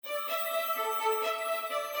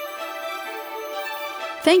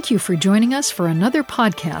Thank you for joining us for another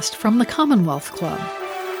podcast from the Commonwealth Club.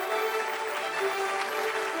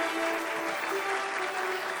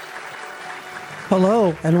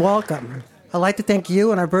 Hello and welcome. I'd like to thank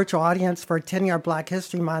you and our virtual audience for attending our Black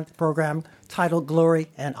History Month program titled Glory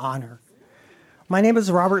and Honor. My name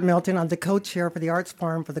is Robert Milton. I'm the co-chair for the Arts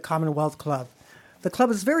Forum for the Commonwealth Club. The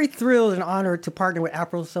club is very thrilled and honored to partner with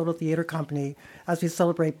Afro Solo Theater Company as we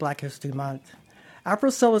celebrate Black History Month.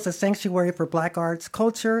 Afro Solo is a sanctuary for Black arts,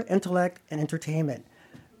 culture, intellect, and entertainment,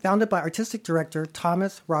 founded by artistic director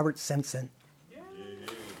Thomas Robert Simpson.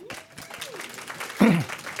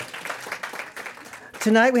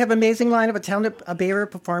 Tonight, we have an amazing lineup of talented Bay Area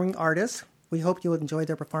performing artists. We hope you'll enjoy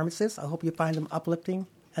their performances. I hope you find them uplifting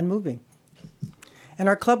and moving. In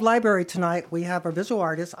our club library tonight, we have our visual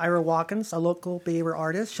artist, Ira Watkins, a local Bay Area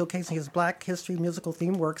artist, showcasing his Black history musical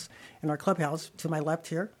theme works in our clubhouse to my left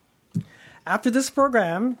here. After this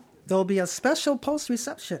program, there will be a special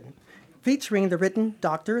post-reception featuring the Written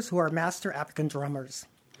Doctors, who are master African drummers,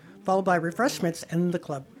 followed by refreshments in the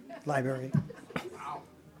club library.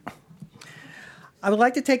 I would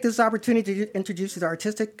like to take this opportunity to introduce you to the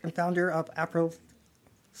artistic and founder of Afro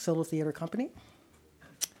Solo Theater Company,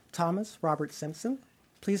 Thomas Robert Simpson.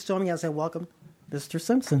 Please join me as I welcome Mr.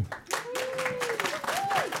 Simpson.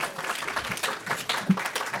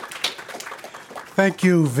 Thank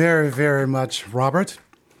you very, very much, Robert.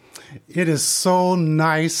 It is so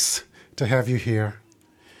nice to have you here.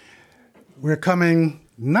 We're coming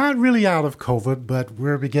not really out of COVID, but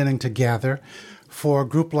we're beginning to gather for a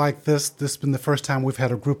group like this. This has been the first time we've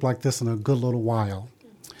had a group like this in a good little while.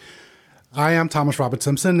 I am Thomas Robert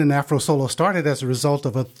Simpson, and Afro Solo started as a result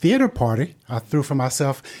of a theater party I threw for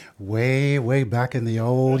myself way, way back in the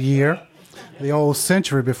old year, the old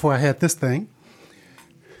century before I had this thing.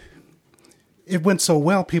 It went so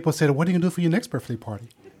well, people said, "What are you going to do for your next birthday party?"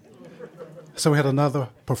 So we had another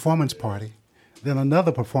performance party, then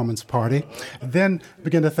another performance party, then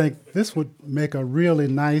began to think this would make a really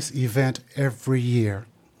nice event every year.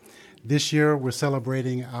 This year, we're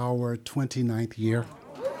celebrating our 29th year.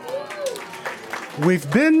 We've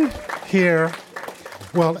been here,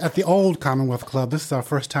 at the old Commonwealth Club. This is our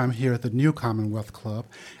first time here at the new Commonwealth Club.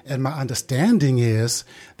 And my understanding is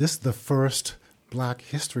this is the first Black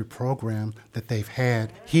history program that they've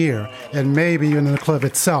had here, and maybe even in the club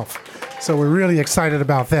itself. So we're really excited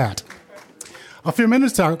about that. A few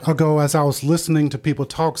minutes ago, as I was listening to people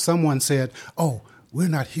talk, someone said, "Oh, we're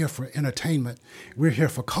not here for entertainment. We're here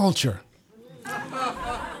for culture."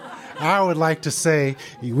 I would like to say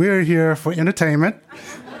we're here for entertainment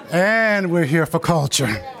and we're here for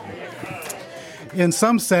culture. In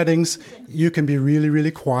some settings, you can be really,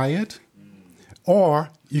 really quiet, or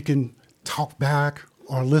you can talk back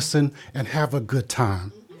or listen and have a good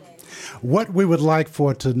time. What we would like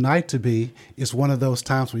for tonight to be is one of those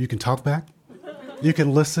times where you can talk back, you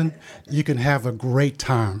can listen, you can have a great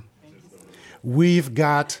time. We've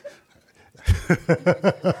got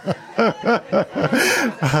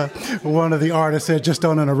one of the artists said, "Just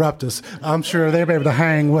don't interrupt us." I'm sure they'll be able to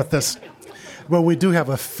hang with us. Well, we do have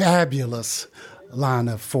a fabulous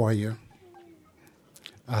lineup for you.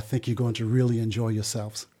 I think you're going to really enjoy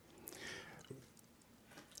yourselves.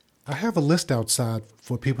 I have a list outside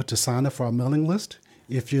for people to sign up for our mailing list.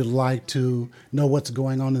 If you'd like to know what's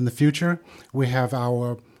going on in the future, we have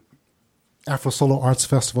our Afro Solo Arts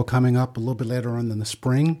Festival coming up a little bit later on in the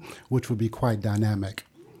spring, which will be quite dynamic.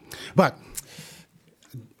 But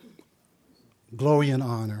glory and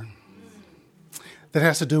honor. That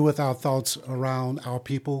has to do with our thoughts around our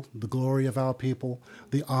people, the glory of our people,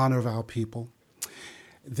 the honor of our people.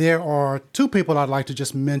 There are two people I'd like to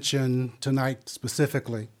just mention tonight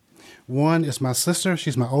specifically. One is my sister.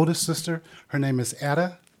 She's my oldest sister. Her name is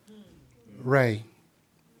Etta Ray.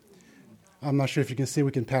 I'm not sure if you can see,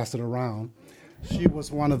 we can pass it around. She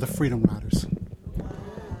was one of the Freedom Riders.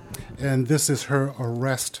 And this is her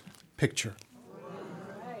arrest picture.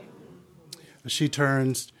 She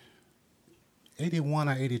turns 81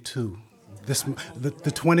 or 82,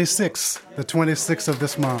 the 26th of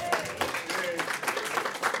this month.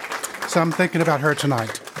 So I'm thinking about her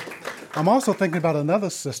tonight. I'm also thinking about another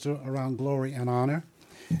sister around glory and honor.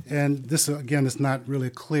 And this, again, is not really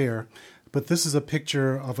clear, but this is a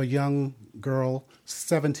picture of a young girl,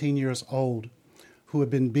 17 years old, who had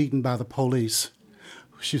been beaten by the police.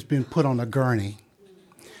 She's been put on a gurney.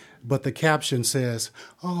 But the caption says,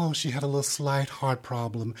 "Oh, she had a little slight heart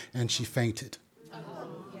problem and she fainted."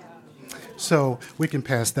 So we can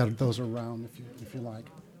pass those around if you like.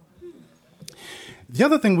 The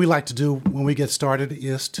other thing we like to do when we get started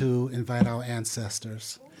is to invite our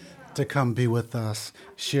ancestors to come be with us,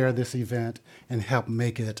 share this event, and help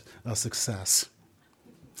make it a success.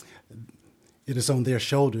 it is on their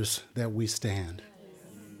shoulders that we stand.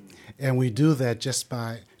 And we do that just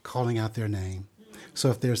by calling out their name. So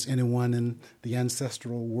if there's anyone in the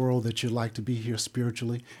ancestral world that you'd like to be here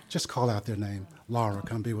spiritually, just call out their name. Laura,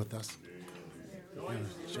 come be with us.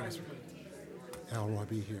 Elroy,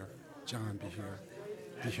 be here. John, be here.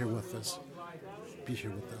 Be here with us. Be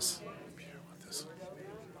here with us. Be here with us.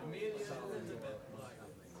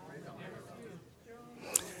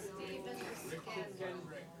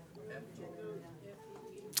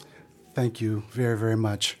 Thank you very, very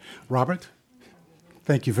much. Robert,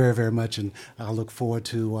 thank you very, very much, and I look forward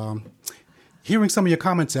to hearing some of your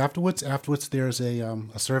comments afterwards. Afterwards, there's a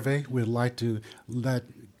survey. We'd like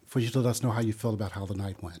for you to let us know how you feel about how the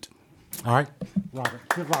night went. All right? Robert,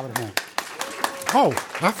 give Robert a hand. Oh,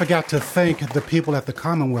 I forgot to thank the people at the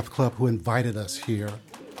Commonwealth Club who invited us here.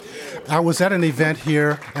 I was at an event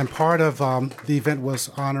here, and part of the event was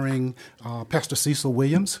honoring Pastor Cecil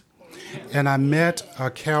Williams. And I met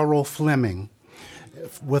Carol Fleming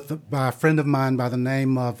by a friend of mine by the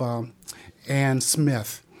name of Ann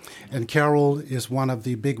Smith. And Carol is one of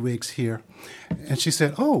the bigwigs here. And she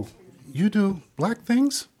said, "Oh, you do black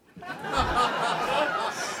things?"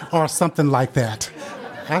 Or something like that.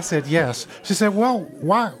 I said, "Yes." She said, "Well,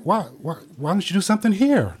 why don't you do something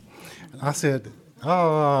here?" I said,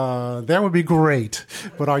 "That would be great,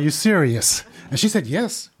 but are you serious?" And she said,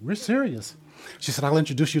 "Yes, we're serious." She said, "I'll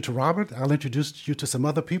introduce you to Robert, I'll introduce you to some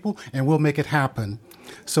other people, and we'll make it happen."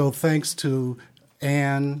 So thanks to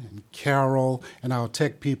Ann, and Carol, and our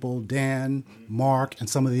tech people, Dan, Mark, and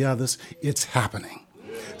some of the others, it's happening.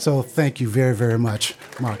 So thank you very, very much,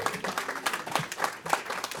 Mark.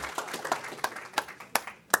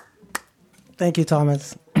 Thank you,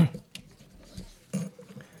 Thomas.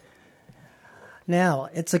 Now,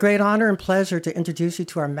 it's a great honor and pleasure to introduce you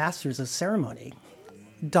to our Masters of Ceremony,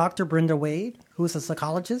 Dr. Brenda Wade, who is a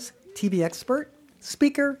psychologist, TV expert,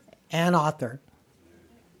 speaker, and author.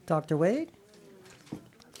 Dr. Wade,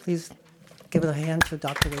 please give a hand to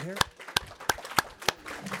Dr. Wade here.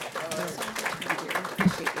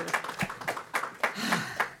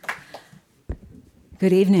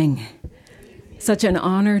 Good evening. Such an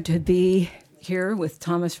honor to be here with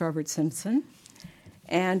Thomas Robert Simpson.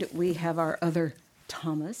 And we have our other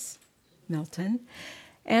Thomas Melton.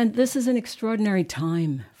 And this is an extraordinary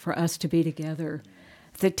time for us to be together.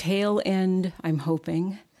 The tail end, I'm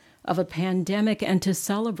hoping, of a pandemic and to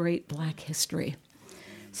celebrate Black history.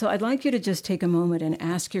 So I'd like you to just take a moment and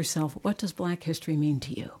ask yourself, what does Black history mean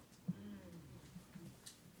to you?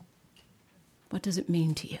 What does it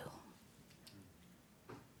mean to you?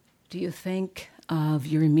 Do you think of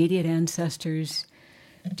your immediate ancestors?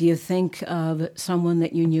 Do you think of someone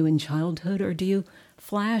that you knew in childhood? Or do you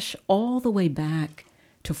flash all the way back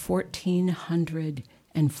to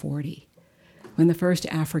 1440, when the first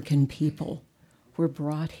African people were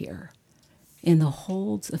brought here in the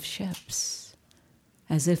holds of ships,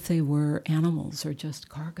 as if they were animals or just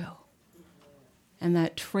cargo? And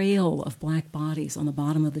that trail of black bodies on the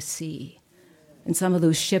bottom of the sea, and some of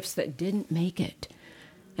those ships that didn't make it.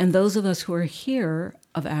 And those of us who are here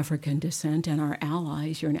of African descent and our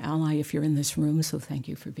allies, you're an ally if you're in this room, so thank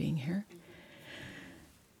you for being here.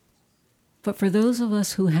 But for those of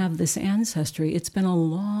us who have this ancestry, it's been a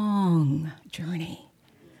long journey.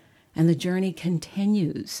 And the journey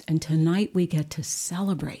continues. And tonight we get to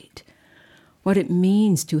celebrate what it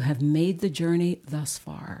means to have made the journey thus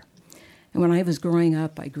far. And when I was growing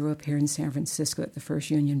up, I grew up here in San Francisco at the First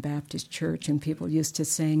Union Baptist Church, and people used to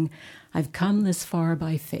sing, "I've come this far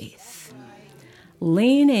by faith,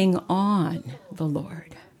 leaning on the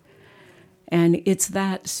Lord." And it's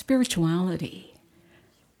that spirituality,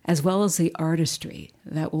 as well as the artistry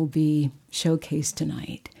that will be showcased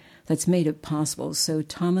tonight, that's made it possible. So,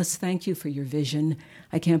 Thomas, thank you for your vision.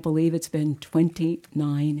 I can't believe it's been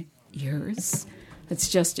 29 years. It's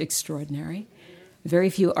just extraordinary.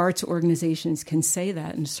 Very few arts organizations can say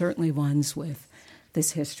that, and certainly ones with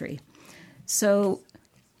this history. So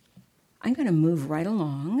I'm going to move right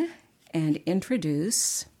along and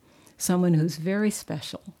introduce someone who's very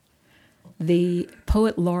special, the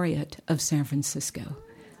Poet Laureate of San Francisco.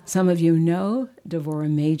 Some of you know Devora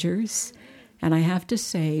Majors, and I have to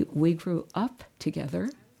say, we grew up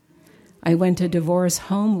together. I went to Devora's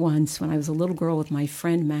home once when I was a little girl with my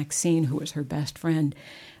friend Maxine, who was her best friend,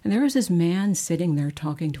 and there was this man sitting there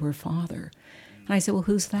talking to her father. And I said, "Well,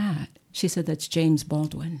 who's that?" She said, "That's James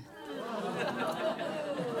Baldwin."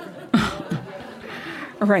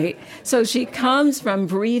 Right. So she comes from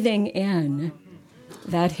breathing in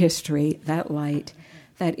that history, that light,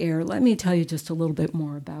 that air. Let me tell you just a little bit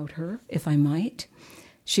more about her, if I might.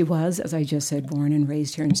 She was, as I just said, born and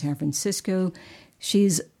raised here in San Francisco.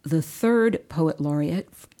 She's the third poet laureate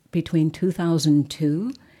between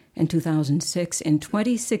 2002 and 2006. In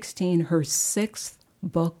 2016, her sixth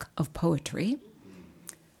book of poetry.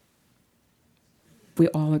 We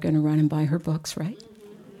all are going to run and buy her books, right?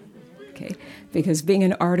 Okay, because being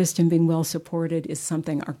an artist and being well supported is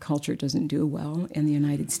something our culture doesn't do well in the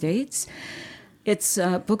United States. It's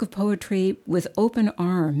a book of poetry with open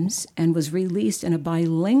arms and was released in a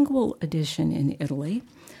bilingual edition in Italy.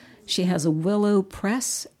 She has a Willow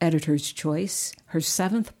Press Editor's Choice, her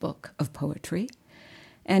seventh book of poetry.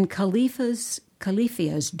 And Khalifia's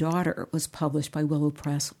Daughter was published by Willow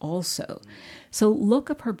Press also. So look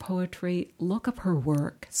up her poetry, look up her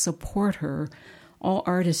work, support her. All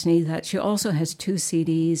artists need that. She also has 2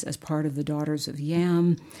 CDs as part of the Daughters of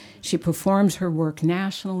Yam. She performs her work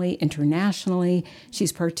nationally, internationally.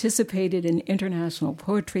 She's participated in International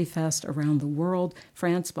Poetry Fest around the world,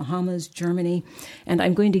 France, Bahamas, Germany. And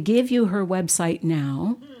I'm going to give you her website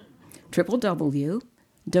now,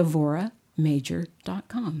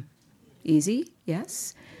 www.devoramajor.com. Easy?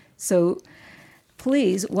 Yes? So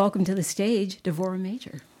please welcome to the stage, Devora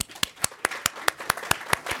Major.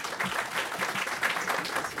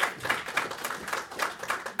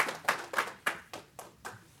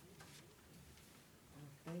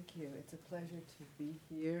 It's a pleasure to be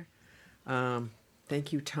here.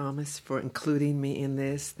 Thank you, Thomas, for including me in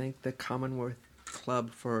this. Thank the Commonwealth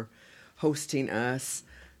Club for hosting us.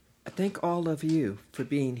 Thank all of you for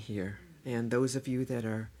being here, and those of you that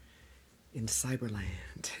are in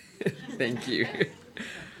Cyberland. Thank you.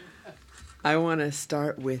 I want to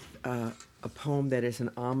start with a poem that is an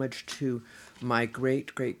homage to my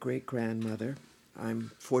great-great-great-grandmother.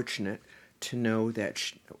 I'm fortunate to know that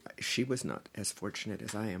she was not as fortunate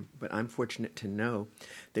as I am, but I'm fortunate to know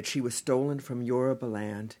that she was stolen from Yoruba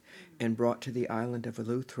land and brought to the island of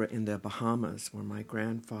Eleuthera in the Bahamas, where my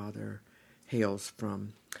grandfather hails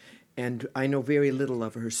from. And I know very little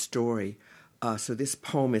of her story, so this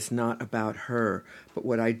poem is not about her, but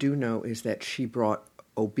what I do know is that she brought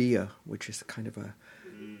Obeah, which is kind of a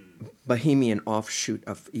Bahamian offshoot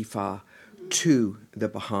of Ifa, to the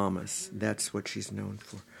Bahamas. That's what she's known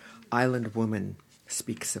for. Island Woman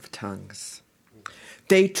speaks of tongues.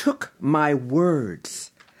 They took my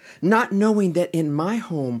words, not knowing that in my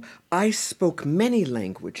home I spoke many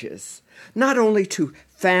languages, not only to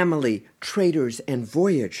family, traders, and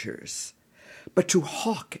voyagers, but to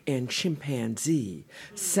hawk and chimpanzee,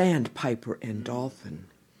 sandpiper and dolphin.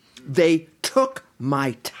 They took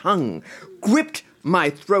my tongue, gripped my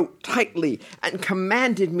throat tightly, and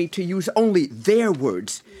commanded me to use only their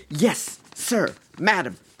words. Yes, sir,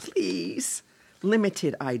 madam, please.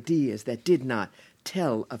 Limited ideas that did not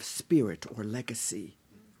tell of spirit or legacy.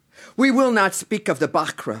 We will not speak of the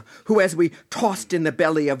Bakra, who, as we tossed in the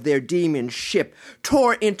belly of their demon ship,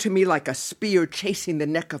 tore into me like a spear chasing the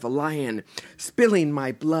neck of a lion, spilling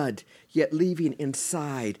my blood, yet leaving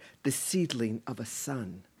inside the seedling of a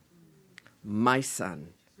son. My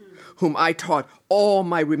son, whom I taught all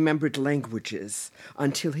my remembered languages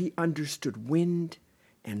until he understood wind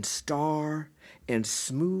and star and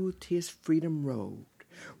smoothed his freedom road,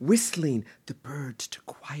 whistling the birds to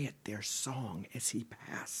quiet their song as he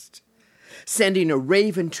passed, sending a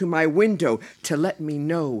raven to my window to let me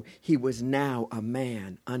know he was now a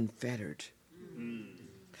man unfettered.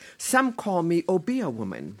 Some call me Obeah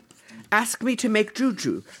woman, ask me to make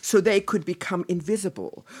juju so they could become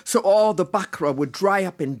invisible, so all the Bakra would dry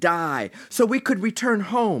up and die, so we could return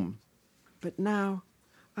home. But now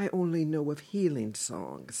I only know of healing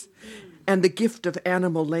songs and the gift of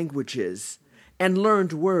animal languages and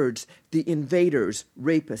learned words the invaders,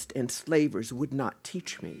 rapists, and slavers would not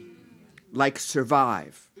teach me, like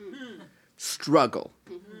survive, struggle,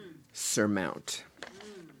 surmount.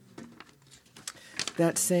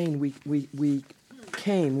 That saying, we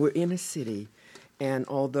came, we're in a city, and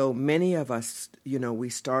although many of us, we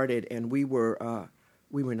started and we were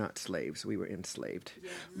not slaves, we were enslaved.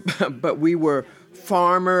 Yeah. But we were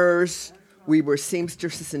farmers, we were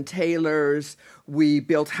seamstresses and tailors, we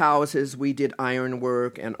built houses, we did iron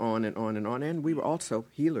work, and on and on and on. And we were also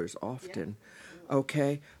healers often, yeah.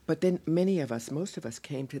 Okay? But then most of us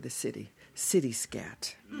came to the city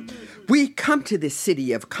scat. We come to this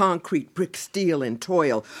city of concrete, brick, steel, and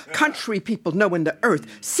toil. Country people knowing the earth,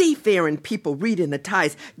 seafaring people reading the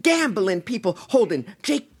tides, gambling people holding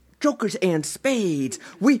jokers and spades.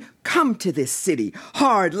 We come to this city,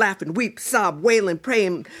 hard, laughing, weep, sob, wailing,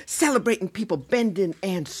 praying, celebrating people, bending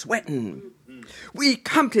and sweating. We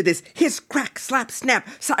come to this hiss, crack, slap, snap,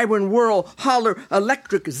 siren, whirl, holler,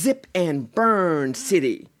 electric, zip, and burn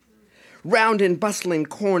city. Round and bustling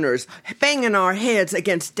corners, banging our heads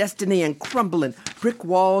against destiny and crumbling brick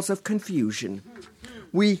walls of confusion.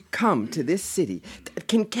 We come to this city that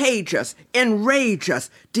can cage us, enrage us,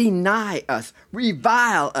 deny us,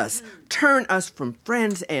 revile us, turn us from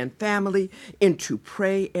friends and family into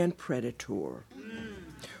prey and predator.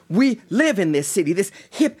 We live in this city, this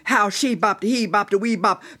hip, how, she, bop, he, bop, da, wee,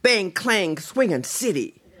 bop, bang, clang, swinging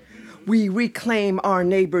city. We reclaim our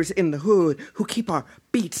neighbors in the hood who keep our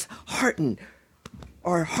beats hearting,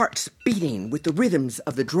 our hearts beating with the rhythms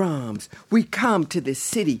of the drums. We come to this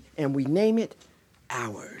city and we name it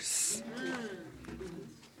ours.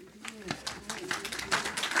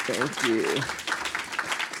 Thank you.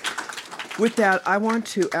 With that, I want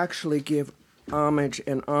to actually give homage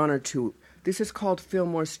and honor to, this is called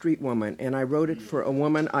Fillmore Street Woman, and I wrote it for a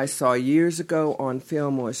woman I saw years ago on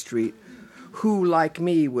Fillmore Street who, like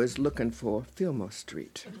me, was looking for Fillmore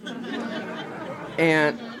Street.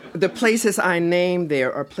 And the places I named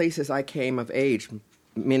there are places I came of age.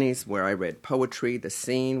 Minnie's where I read poetry, the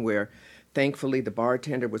Scene where thankfully the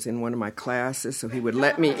bartender was in one of my classes, so he would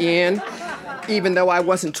let me in, even though I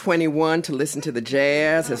wasn't 21 to listen to the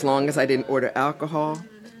jazz, as long as I didn't order alcohol.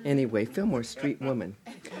 Anyway, Fillmore Street Woman.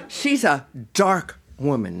 She's a dark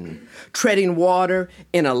woman, treading water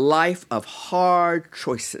in a life of hard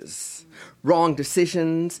choices. Wrong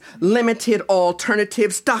decisions, limited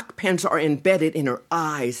alternatives, stock pens are embedded in her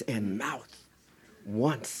eyes and mouth.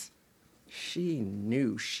 Once, she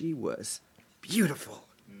knew she was beautiful.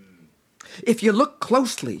 If you look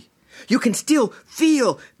closely, you can still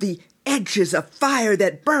feel the edges of fire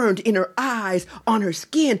that burned in her eyes, on her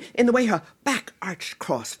skin, in the way her back arched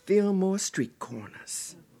across Fillmore Street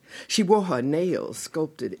corners. She wore her nails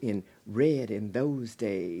sculpted in red in those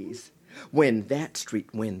days, when this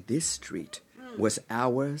street was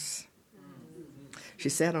ours. She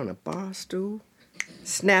sat on a bar stool,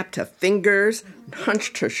 snapped her fingers,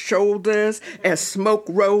 hunched her shoulders as smoke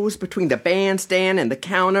rose between the bandstand and the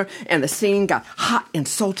counter, and the scene got hot and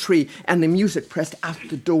sultry, and the music pressed out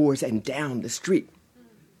the doors and down the street.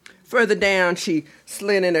 Further down, she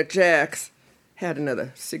slid in her jacks, had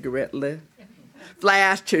another cigarette lit,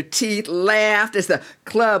 flashed her teeth, laughed as the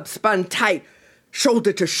club spun tight,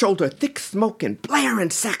 shoulder to shoulder, thick smoke and blaring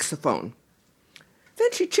saxophone.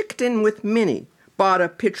 Then she chicked in with Minnie, bought a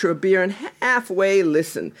pitcher of beer, and halfway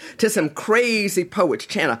listened to some crazy poets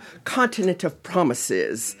chant a continent of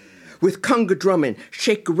promises, with conga drum and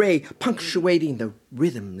shakeré punctuating the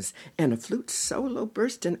rhythms, and a flute solo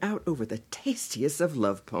bursting out over the tastiest of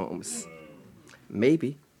love poems.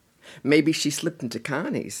 Maybe she slipped into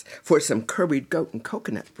Connie's for some curried goat and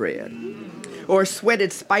coconut bread, or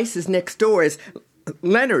sweated spices next door as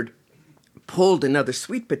Leonard pulled another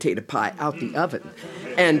sweet potato pie out the oven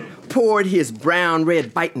and poured his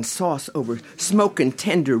brown-red biting sauce over smoking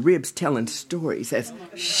tender ribs, telling stories as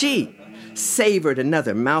she savored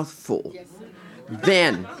another mouthful.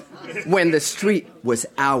 Then, when the street was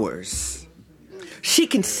ours, she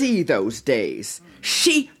can see those days.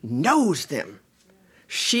 She knows them.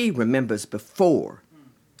 She remembers before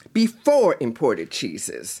imported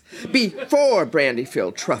cheeses, before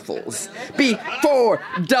brandy-filled truffles, before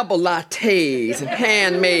double lattes and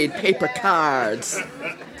handmade paper cards.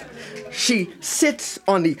 She sits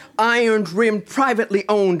on the iron-rimmed, privately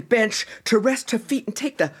owned bench to rest her feet and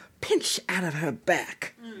take the pinch out of her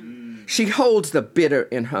back. She holds the bitter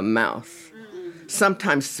in her mouth,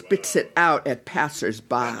 sometimes spits it out at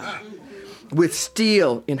passers-by, with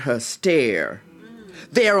steel in her stare.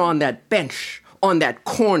 There on that bench, on that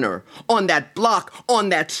corner, on that block, on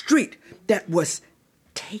that street, that was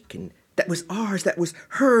taken, that was ours, that was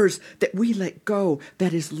hers, that we let go,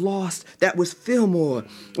 that is lost, that was Fillmore,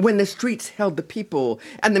 when the streets held the people,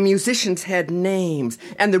 and the musicians had names,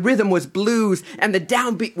 and the rhythm was blues, and the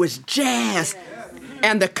downbeat was jazz,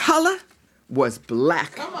 and the color was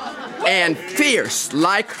black and fierce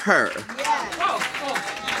like her.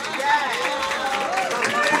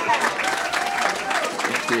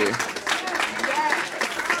 Thank you.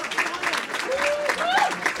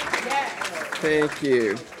 Thank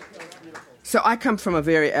you. So I come from a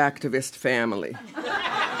very activist family.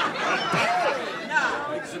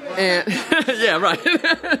 And yeah, right.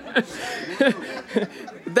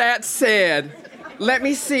 That said, let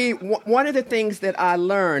me see. One of the things that I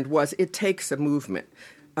learned was it takes a movement.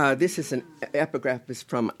 This is an epigraph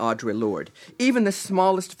from Audre Lorde. Even the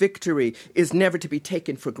smallest victory is never to be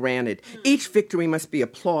taken for granted. Each victory must be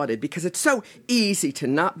applauded because it's so easy to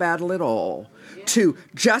not battle at all, to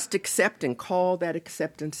just accept and call that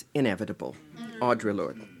acceptance inevitable. Audre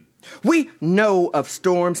Lorde. We know of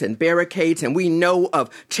storms and barricades, and we know of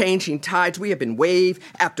changing tides. We have been wave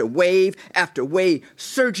after wave after wave,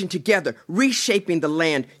 surging together, reshaping the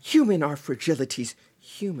land, human our fragilities,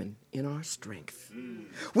 human in our strength.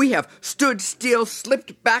 We have stood still,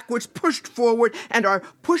 slipped backwards, pushed forward, and are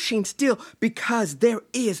pushing still because there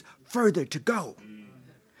is further to go.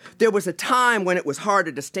 There was a time when it was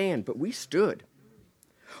harder to stand, but we stood.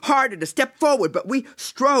 Harder to step forward, but we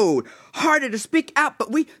strode. Harder to speak out,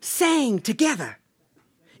 but we sang together.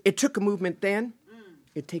 It took a movement then.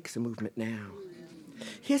 It takes a movement now.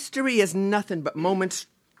 History is nothing but moments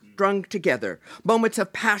strung together, moments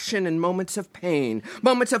of passion and moments of pain,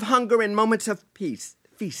 moments of hunger and moments of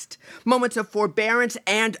feast, moments of forbearance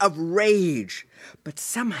and of rage. But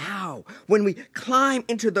somehow, when we climb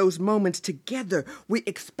into those moments together, we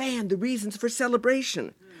expand the reasons for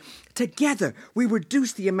celebration. Together, we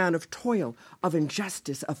reduce the amount of toil, of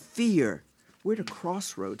injustice, of fear. We're at a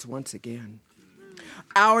crossroads once again.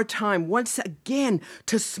 Our time once again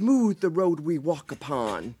to smooth the road we walk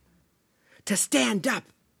upon, to stand up,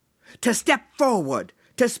 to step forward,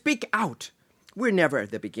 to speak out. We're never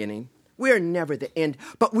at the beginning. We're never the end,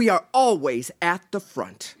 but we are always at the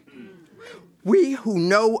front. We who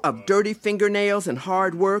know of dirty fingernails and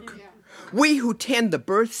hard work, we who tend the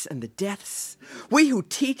births and the deaths, we who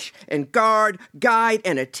teach and guard, guide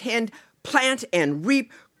and attend, plant and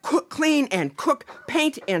reap, cook, clean and cook,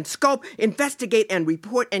 paint and sculpt, investigate and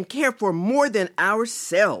report, and care for more than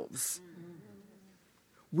ourselves.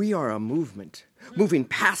 We are a movement, moving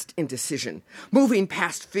past indecision, moving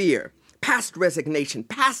past fear, past resignation,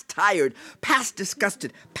 past tired, past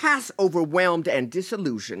disgusted, past overwhelmed and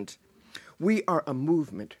disillusioned. We are a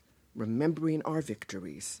movement remembering our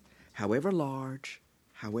victories, however large,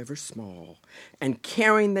 however small, and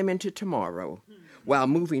carrying them into tomorrow while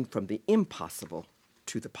moving from the impossible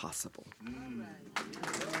to the possible.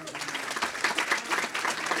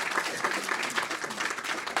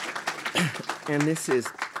 And this is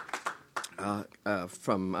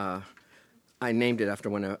from, I named it after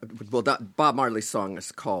one of, Bob Marley's song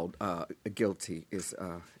is called Guiltiness.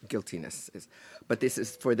 But this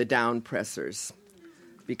is for the down pressers,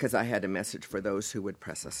 because I had a message for those who would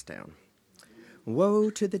press us down. Woe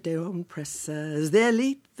to the down pressers, they'll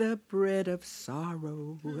eat the bread of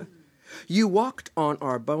sorrow. You walked on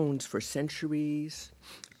our bones for centuries,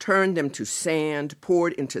 turned them to sand,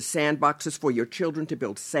 poured into sandboxes for your children to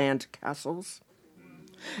build sand castles.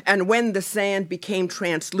 And when the sand became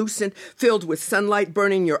translucent, filled with sunlight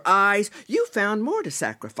burning your eyes, you found more to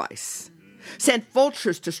sacrifice. Sent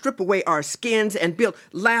vultures to strip away our skins and built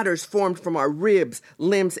ladders formed from our ribs,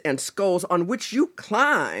 limbs, and skulls on which you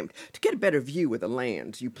climbed to get a better view of the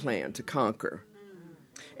lands you planned to conquer.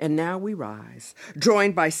 And now we rise,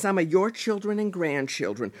 joined by some of your children and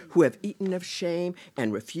grandchildren who have eaten of shame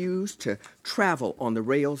and refused to travel on the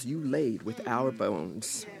rails you laid with our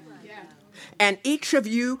bones. And each of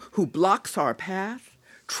you who blocks our path,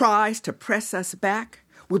 tries to press us back,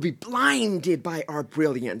 will be blinded by our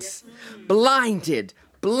brilliance. Blinded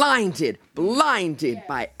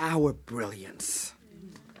by our brilliance.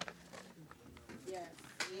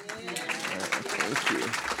 Thank you.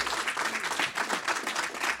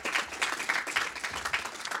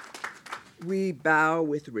 We bow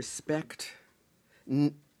with respect,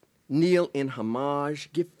 kneel in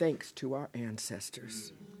homage, give thanks to our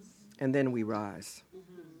ancestors, and then we rise.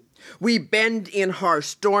 We bend in harsh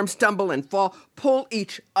storms, stumble and fall, pull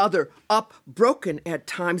each other up, broken at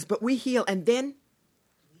times, but we heal, and then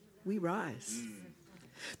we rise.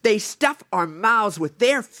 They stuff our mouths with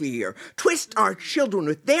their fear, twist our children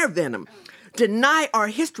with their venom, deny our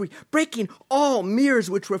history, breaking all mirrors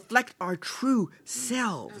which reflect our true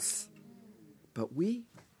selves. But we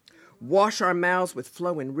wash our mouths with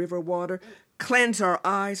flowing river water, cleanse our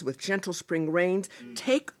eyes with gentle spring rains,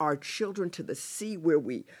 take our children to the sea where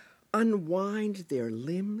we unwind their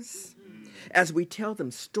limbs as we tell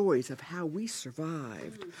them stories of how we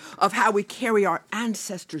survived, of how we carry our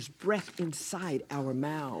ancestors' breath inside our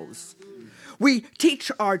mouths. We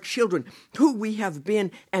teach our children who we have been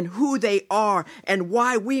and who they are and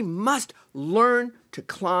why we must learn to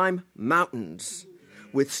climb mountains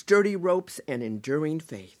with sturdy ropes and enduring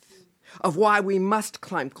faith, of why we must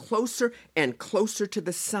climb closer and closer to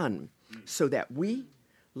the sun so that we,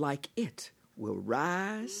 like it, will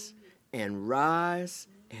rise and rise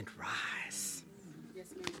and rise.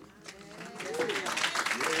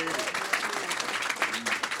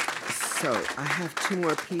 So I have two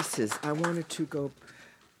more pieces. I wanted to go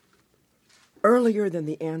earlier than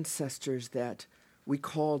the ancestors that we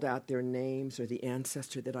called out their names, or the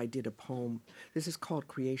ancestor that I did a poem. This is called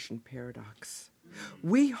Creation Paradox.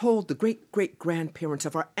 We hold the great-great-grandparents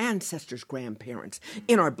of our ancestors' grandparents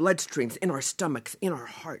in our bloodstreams, in our stomachs, in our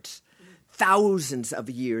hearts. Thousands of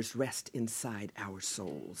years rest inside our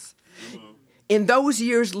souls. In those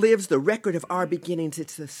years lives the record of our beginnings.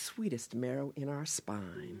 It's the sweetest marrow in our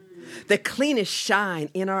spine, the cleanest shine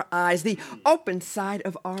in our eyes, the open side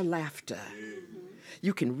of our laughter.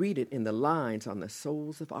 You can read it in the lines on the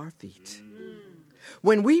soles of our feet.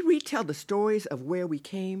 When we retell the stories of where we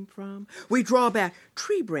came from, we draw back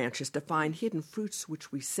tree branches to find hidden fruits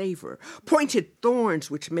which we savor, pointed thorns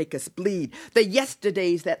which make us bleed, the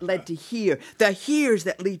yesterdays that led to here, the heres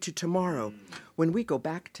that lead to tomorrow. When we go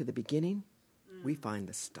back to the beginning, we find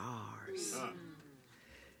the stars.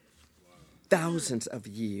 Thousands of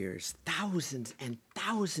years, thousands and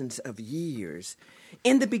thousands of years.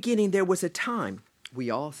 In the beginning, there was a time, we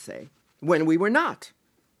all say, when we were not.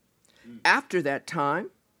 After that time,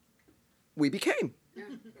 we became.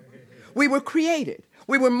 We were created.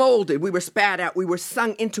 We were molded. We were spat out. We were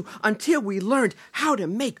sung into until we learned how to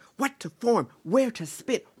make, what to form, where to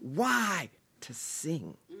spit, why to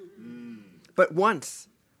sing. But once,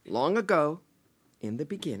 long ago, in the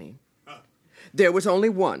beginning, there was only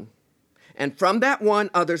one. And from that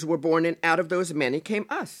one, others were born, and out of those many came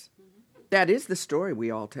us. That is the story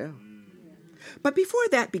we all tell. But before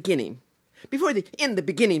that beginning, in the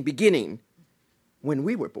beginning, when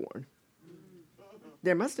we were born,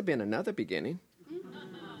 there must have been another beginning.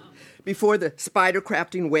 Before the spider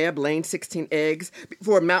crafting web laying 16 eggs,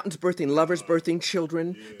 before mountains birthing lovers, birthing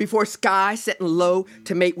children, before sky setting low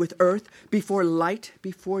to mate with earth, before light,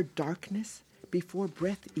 before darkness, before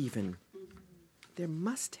breath even, there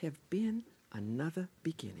must have been another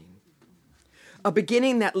beginning. A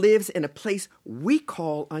beginning that lives in a place we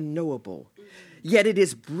call unknowable, yet it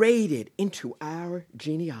is braided into our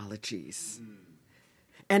genealogies.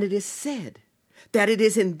 And it is said that it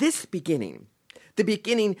is in this beginning, the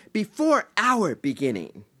beginning before our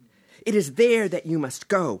beginning, it is there that you must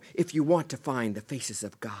go if you want to find the faces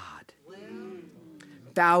of God.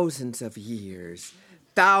 Thousands of years,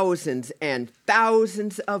 thousands and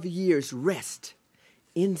thousands of years rest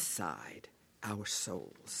inside our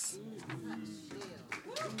souls.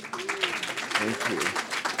 Thank you.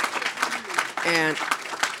 And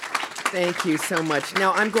thank you so much.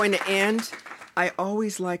 Now I'm going to end. I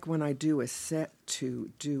always like when I do a set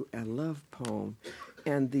to do a love poem,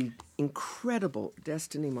 and the incredible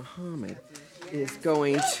Destiny Muhammad is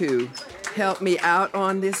going to help me out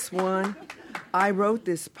on this one. I wrote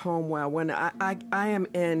this poem when I am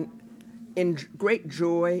in great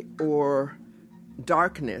joy or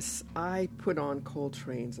darkness. I put on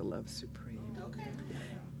Coltrane's A Love Supreme. Okay.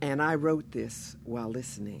 And I wrote this while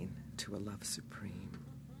listening to A Love Supreme.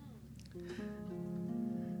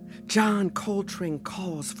 John Coltrane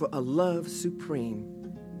calls for a love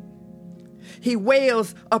supreme. He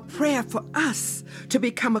wails a prayer for us to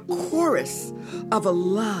become a chorus of a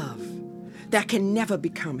love that can never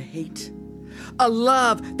become hate. A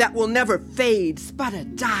love that will never fade, sputter,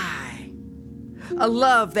 die. A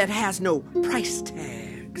love that has no price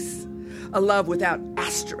tags. A love without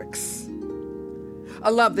asterisks.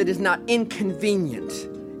 A love that is not inconvenient,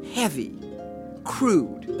 heavy,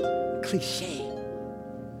 crude, cliche.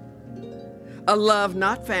 A love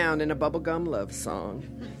not found in a bubblegum love song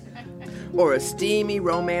or a steamy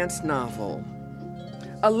romance novel.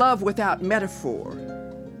 A love without metaphor,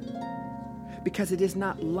 because it is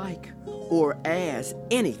not like or as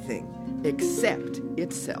anything except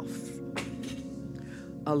itself.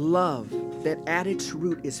 A love that at its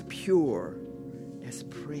root is pure as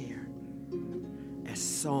prayer, as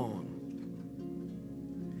song,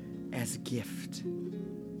 as gift.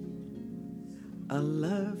 A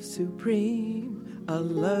love supreme, a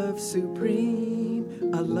love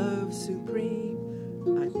supreme, a love supreme.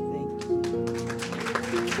 I thank you.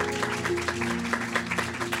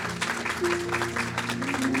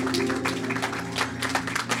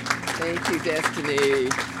 Thank you, Destiny.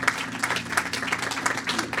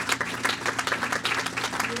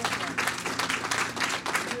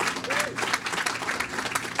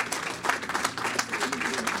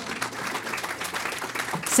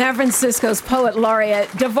 San Francisco's Poet Laureate,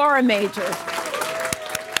 Devora Major.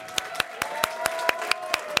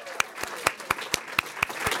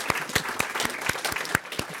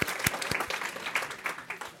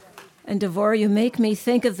 And Devora, you make me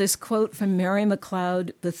think of this quote from Mary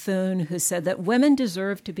McLeod Bethune, who said that women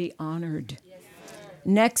deserve to be honored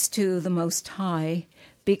next to the Most High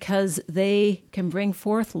because they can bring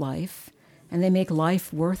forth life and they make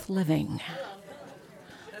life worth living.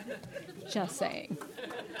 Just saying.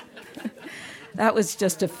 That was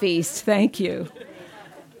just a feast. Thank you.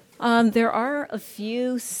 There are a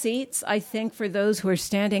few seats, I think, for those who are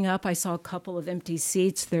standing up. I saw a couple of empty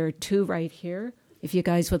seats. There are two right here. If you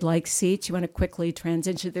guys would like seats, you want to quickly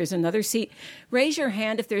transition. There's another seat. Raise your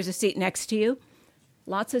hand if there's a seat next to you.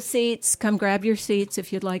 Lots of seats. Come grab your seats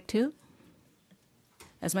if you'd like to.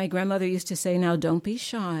 As my grandmother used to say, now don't be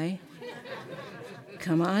shy.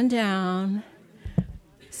 Come on down.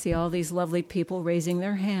 See all these lovely people raising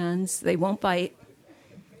their hands. They won't bite.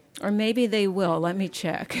 Or maybe they will. Let me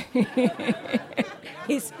check.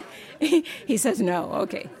 He says no.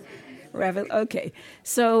 Okay. Okay.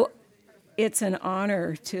 So it's an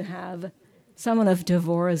honor to have someone of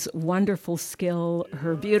Devorah's wonderful skill,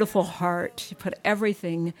 her beautiful heart. She put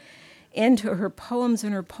everything into her poems,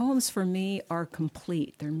 and her poems for me are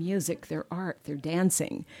complete. They're music, they're art, they're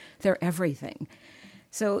dancing, they're everything.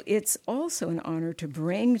 So it's also an honor to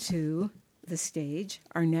bring to the stage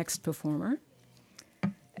our next performer,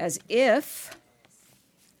 as if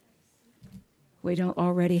we don't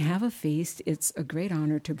already have a feast. It's a great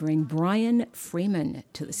honor to bring Brian Freeman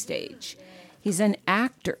to the stage. He's an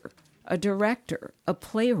actor, a director, a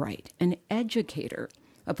playwright, an educator,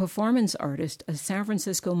 a performance artist, a San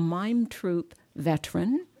Francisco mime troupe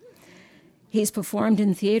veteran. He's performed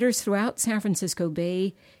in theaters throughout San Francisco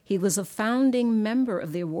Bay. He was a founding member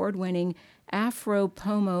of the award-winning Afro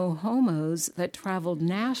Pomo Homos that traveled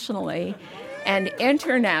nationally and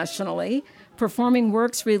internationally, performing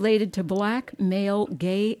works related to Black male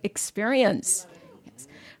gay experience. Yes.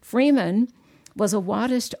 Freeman was a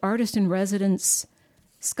Wadist artist-in-residence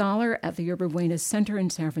scholar at the Yerba Buena Center in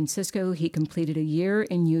San Francisco. He completed a year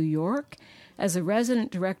in New York as a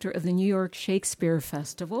resident director of the New York Shakespeare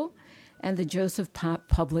Festival and the Joseph Pop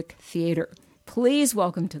Public Theater. Please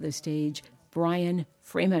welcome to the stage Brian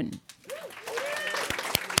Freeman.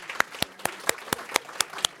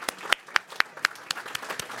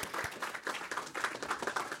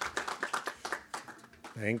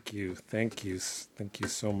 Thank you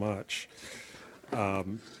so much.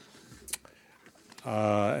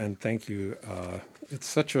 And thank you. It's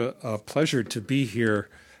such a pleasure to be here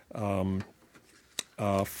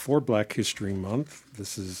for Black History Month.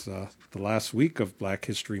 This is the last week of Black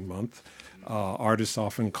History Month. Artists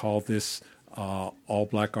often call this All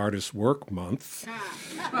Black Artists Work Month.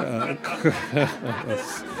 And,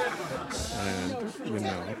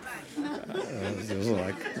 it was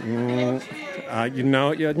like, I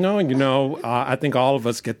think all of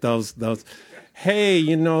us get those.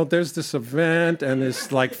 Hey, there's this event, and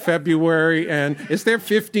it's like February, and is there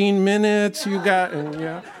 15 minutes you got? And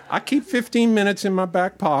yeah, I keep 15 minutes in my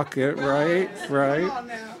back pocket, right?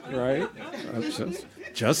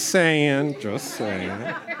 Just saying.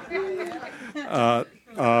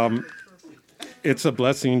 It's a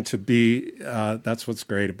blessing to be. That's what's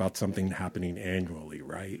great about something happening annually,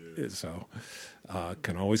 right? So.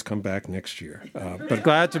 Can always come back next year, but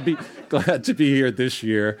glad to be here this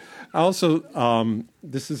year. Also,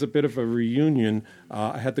 this is a bit of a reunion.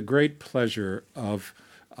 I had the great pleasure of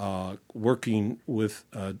working with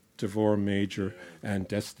Devorah Major and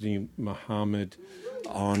Destiny Muhammad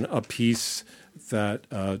on a piece that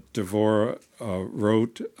Devorah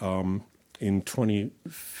wrote in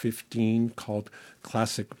 2015 called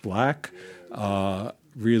Classic Black.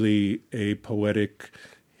 Really a poetic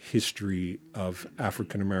history of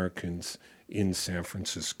African Americans in San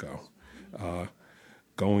Francisco,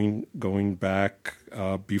 going back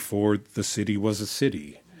before the city was a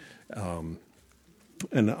city. And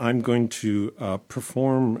I'm going to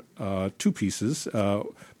perform two pieces,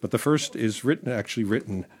 but the first is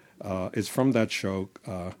written is from that show,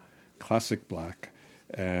 Classic Black,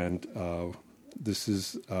 and this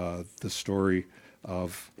is the story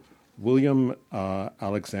of William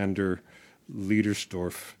Alexander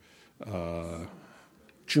Leidesdorff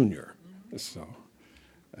Jr. So,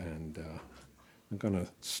 and I'm going to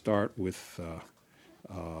start with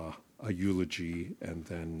a eulogy, and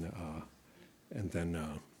then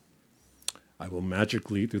I will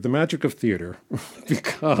magically, through the magic of theater,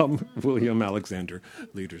 become William Alexander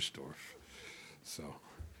Leidesdorff. So,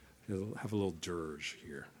 it'll have a little dirge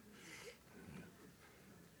here.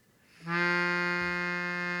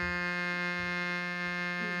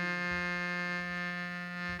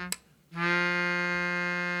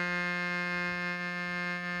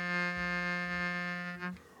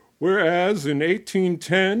 Whereas in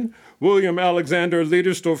 1810, William Alexander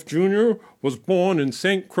Leidesdorff Jr. was born in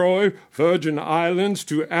St. Croix, Virgin Islands,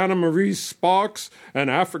 to Anna Marie Sparks, an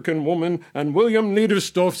African woman, and William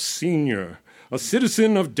Leidesdorff Sr., a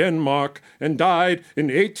citizen of Denmark, and died in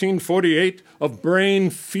 1848 of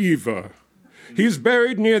brain fever. He is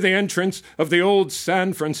buried near the entrance of the old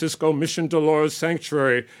San Francisco Mission Dolores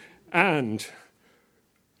Sanctuary, and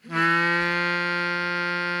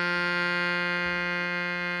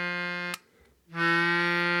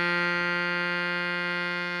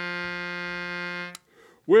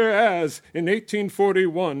Whereas in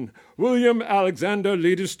 1841, William Alexander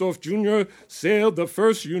Leidesdorff Jr. sailed the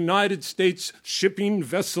first United States shipping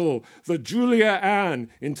vessel, the Julia Ann,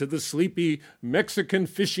 into the sleepy Mexican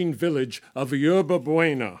fishing village of Yerba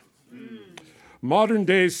Buena,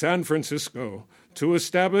 modern-day San Francisco, to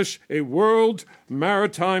establish a world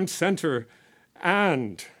maritime center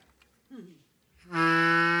and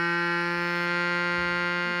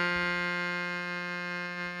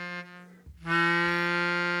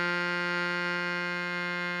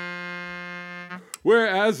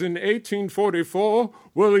whereas in 1844,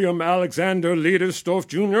 William Alexander Leidesdorff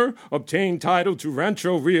Jr. obtained title to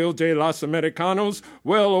Rancho Rio de los Americanos,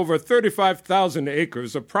 well over 35,000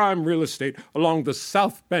 acres of prime real estate along the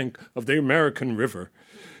south bank of the American River.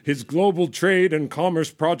 His global trade and commerce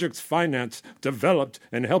projects financed, developed,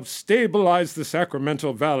 and helped stabilize the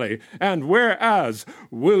Sacramento Valley. And whereas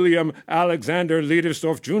William Alexander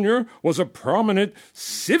Leidesdorff Jr. was a prominent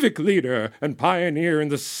civic leader and pioneer in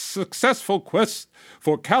the successful quest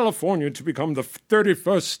for California to become the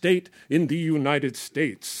 31st state in the United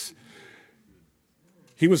States.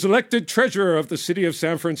 He was elected treasurer of the city of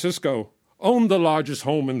San Francisco, owned the largest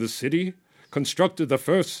home in the city, constructed the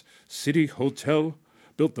first city hotel,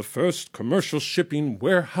 built the first commercial shipping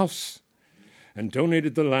warehouse, and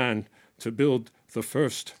donated the land to build the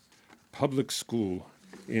first public school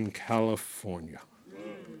in California.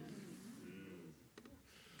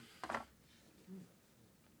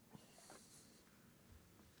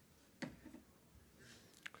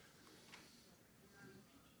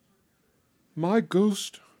 My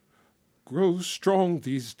ghost grows strong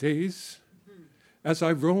these days as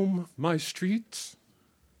I roam my streets.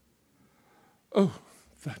 Oh,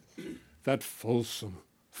 that Folsom.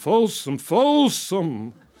 Folsom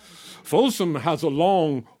has a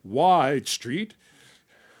long, wide street.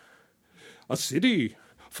 A city.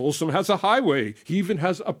 Folsom has a highway. He even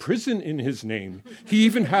has a prison in his name. He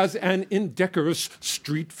even has an indecorous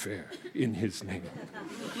street fair in his name.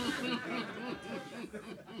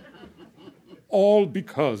 All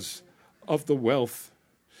because of the wealth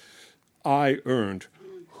I earned.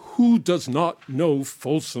 Who does not know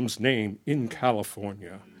Folsom's name in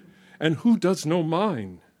California? And who does know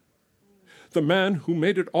mine? The man who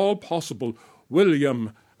made it all possible,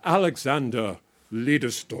 William Alexander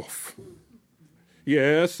Leidesdorff.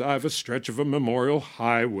 Yes, I have a stretch of a memorial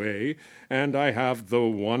highway, and I have the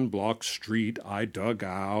one-block street I dug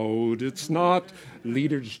out. It's not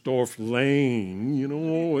Leidesdorff Lane,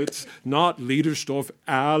 it's not Leidesdorff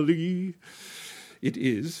Alley. It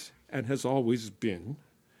is, and has always been,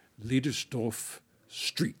 Leidesdorff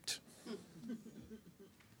Street.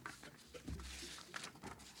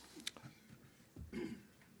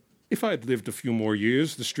 If I had lived a few more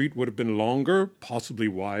years, the street would have been longer, possibly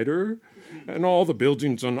wider, and all the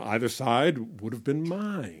buildings on either side would have been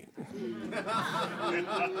mine.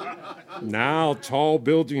 Now tall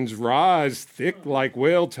buildings rise thick like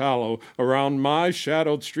whale tallow around my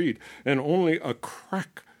shadowed street, and only a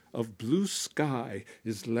crack of blue sky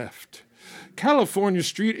is left. California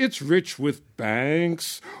Street, it's rich with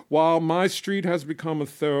banks, while my street has become a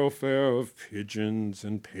thoroughfare of pigeons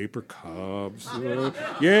and paper cups.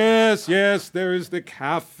 Yes, there is the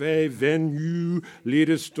cafe venue,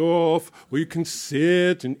 Leidesdorff, where you can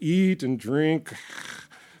sit and eat and drink.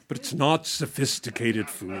 But it's not sophisticated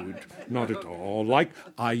food, not at all, like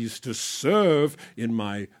I used to serve in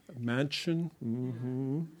my mansion.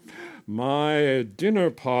 My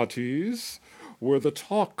dinner parties were the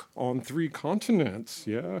talk on 3 continents,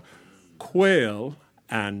 quail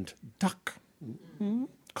and duck,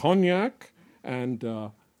 cognac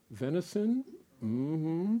and venison,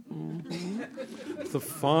 the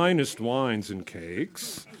finest wines and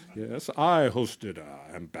cakes. Yes, I hosted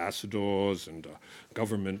ambassadors and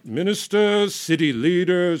government ministers, city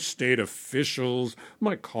leaders, state officials,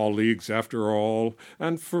 my colleagues after all,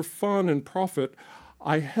 and for fun and profit,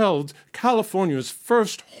 I held California's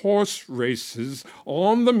first horse races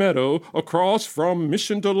on the meadow across from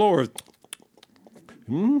Mission Dolores.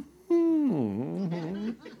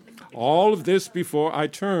 All of this before I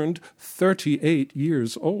turned 38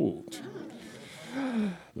 years old.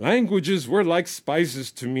 Languages were like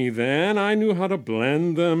spices to me then. I knew how to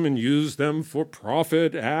blend them and use them for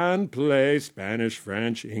profit and play. Spanish,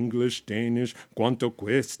 French, English, Danish. Quanto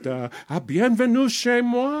cuesta? Bienvenue chez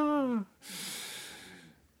moi.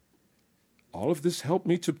 All of this helped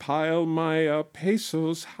me to pile my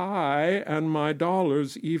pesos high and my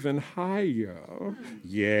dollars even higher.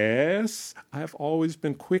 Yes, I have always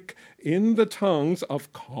been quick in the tongues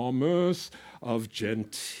of commerce, of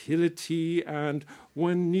gentility, and,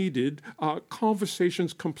 when needed,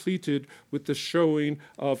 conversations completed with the showing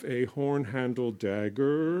of a horn-handled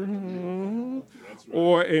dagger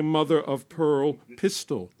or a mother-of-pearl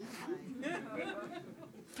pistol.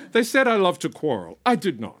 They said I loved to quarrel. I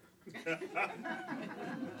did not.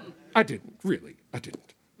 I didn't, really. I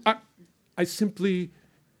didn't. I simply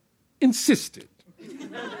insisted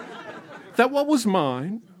that what was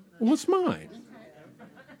mine was mine.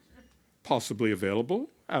 Possibly available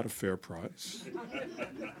at a fair price.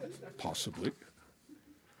 Possibly.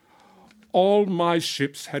 All my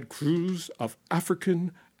ships had crews of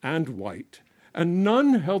African and white, and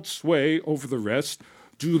none held sway over the rest.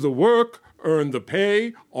 Do the work, earn the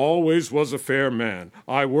pay, always was a fair man.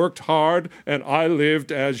 I worked hard, and I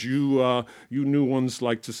lived, as you new ones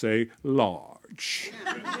like to say, large.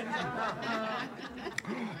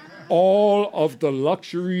 All of the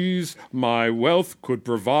luxuries my wealth could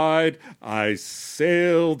provide, I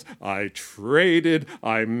sailed, I traded,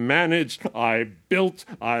 I managed, I built,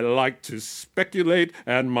 I liked to speculate,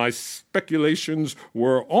 and my speculations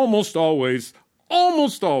were almost always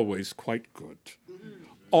quite good.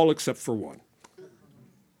 All except for one.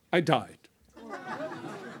 I died.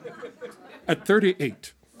 At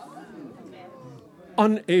 38.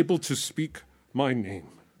 Unable to speak my name.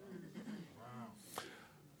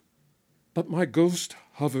 But my ghost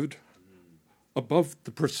hovered above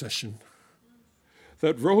the procession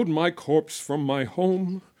that rode my corpse from my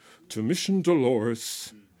home to Mission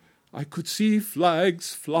Dolores. I could see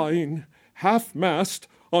flags flying, half-mast,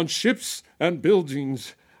 on ships and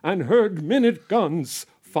buildings, and heard minute guns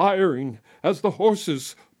firing as the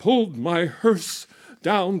horses pulled my hearse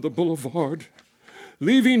down the boulevard,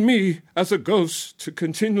 leaving me as a ghost to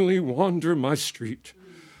continually wander my street,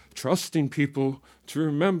 trusting people to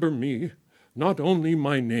remember me, not only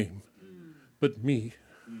my name, but me.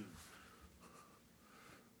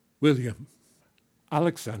 William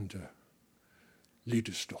Alexander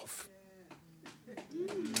Liedersdorf.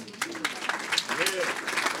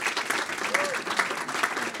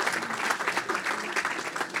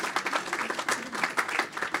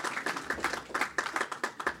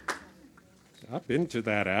 I've been to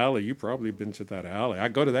that alley. You've probably been to that alley. I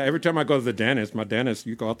go to that every time I go to the dentist. My dentist,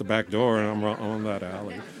 you go out the back door, and I'm on that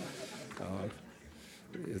alley.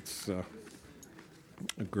 It's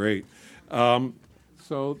great.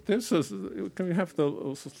 So this is. Can we have a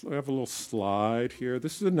little slide here?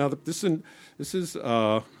 This is a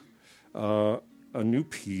new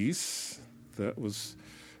piece that was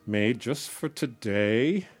made just for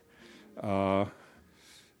today,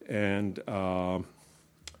 and.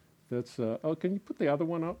 That's can you put the other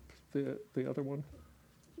one up? The other one?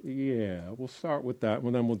 Yeah, we'll start with that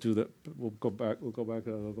one, then we'll do that. We'll go back to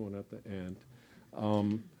the other one at the end.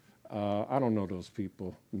 I don't know those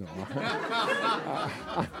people. No.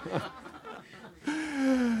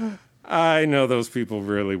 I know those people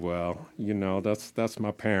really well. You know, that's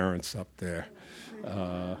my parents up there.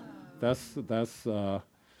 Well,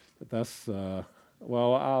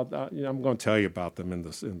 I'm going to tell you about them in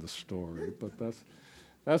the story, but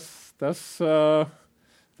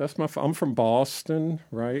I'm from Boston,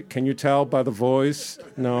 right? Can you tell by the voice?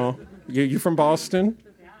 No, you from Boston?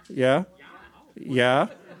 Yeah.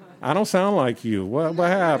 I don't sound like you. What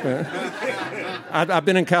happened? I've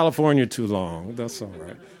been in California too long. That's all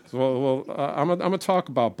right. So, I'm gonna talk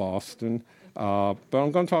about Boston, but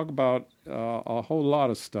I'm gonna talk about a whole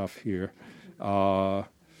lot of stuff here,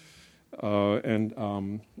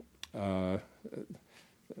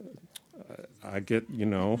 I get,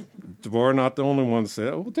 Deborah not the only one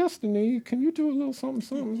said, "Oh, Destiny, can you do a little something?"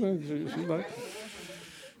 She's like,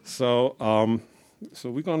 so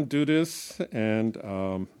we're gonna do this, and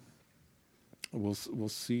we'll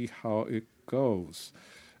see how it goes.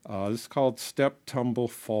 This is called Step, Tumble,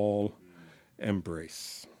 Fall,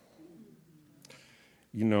 Embrace.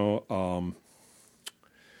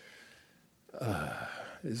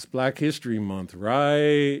 It's Black History Month,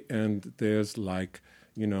 right? And there's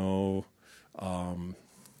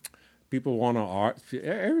people want to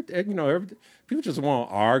argue. People just want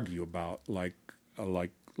to argue about like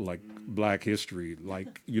Black history.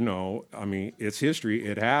 It's history.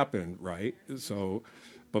 It happened, right? So,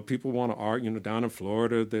 but people want to argue. Down in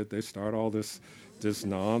Florida, they start all this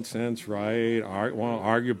nonsense, right? Want to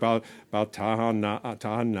argue about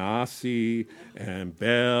Ta-Nehisi and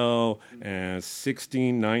Bell and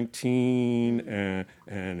 1619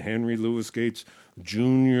 and Henry Louis Gates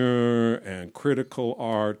Jr. and critical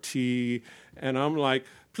RT. And I'm like,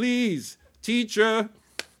 please, teacher,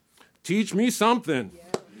 teach me something.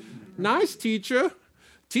 Nice teacher,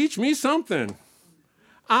 teach me something.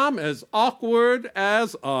 I'm as awkward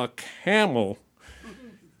as a camel.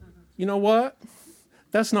 You know what?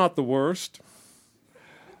 That's not the worst.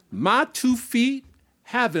 My 2 feet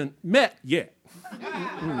haven't met yet.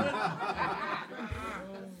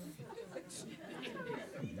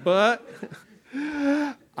 But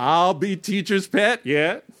I'll be teacher's pet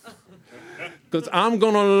yet, because I'm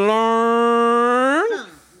going to learn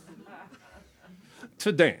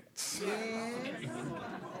to dance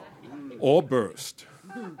or burst.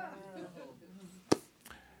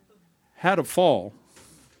 Had a fall,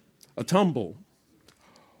 a tumble.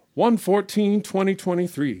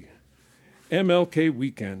 1/14/2023, MLK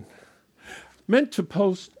weekend. Meant to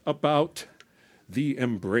post about the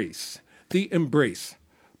Embrace. The Embrace,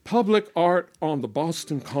 public art on the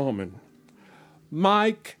Boston Common.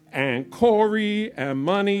 Mike and Corey and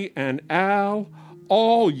Money and Al,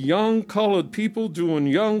 all young colored people doing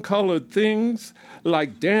young colored things,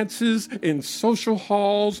 like dances in social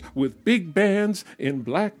halls with big bands in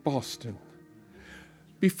Black Boston.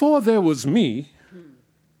 Before there was me,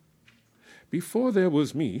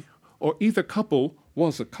 or either couple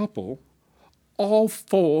was a couple, all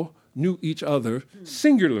 4 knew each other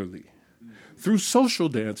singularly through social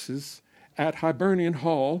dances at Hibernian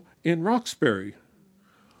Hall in Roxbury.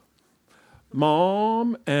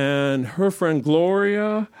 Mom and her friend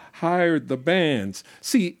Gloria hired the bands.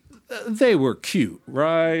 See, they were cute,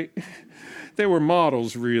 right? They were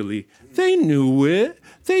models, really. They knew it.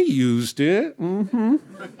 They used it.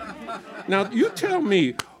 Now, you tell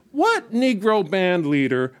me, what Negro band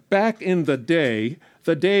leader back in the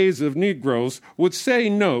days of Negroes, would say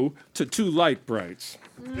no to 2 light brights?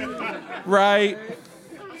 Right?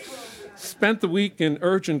 Spent the week in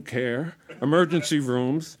urgent care, emergency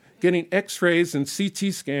rooms, getting x-rays and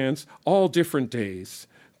CT scans all different days,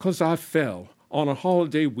 because I fell on a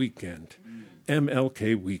holiday weekend,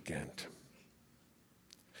 MLK weekend.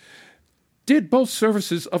 Did both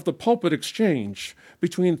services of the Pulpit Exchange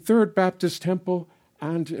between Third Baptist Temple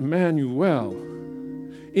and Emmanuel,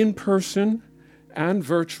 in person and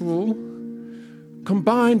virtual.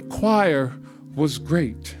 Combined choir was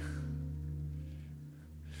great.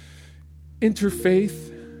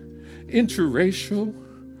 Interfaith, interracial,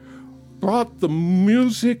 brought the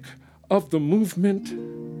music of the movement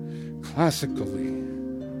classically.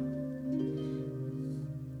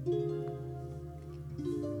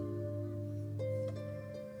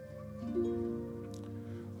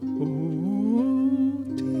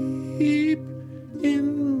 Deep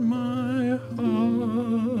in my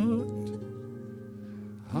heart,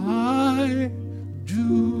 I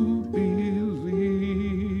do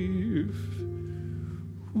believe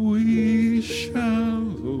we shall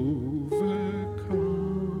overcome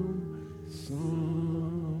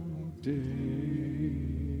someday.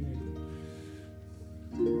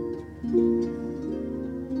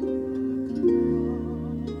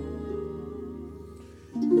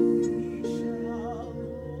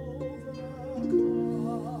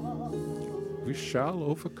 We shall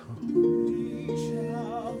overcome. We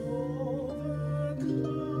shall overcome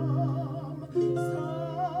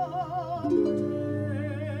someday.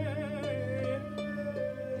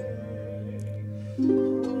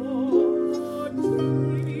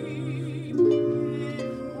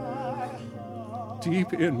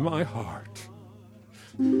 Deep in my heart,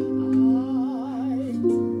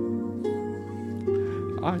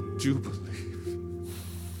 I do believe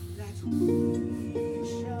that we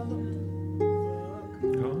shall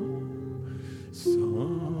overcome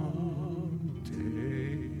someday.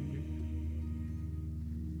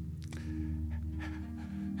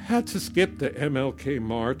 Had to skip the MLK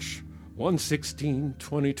March,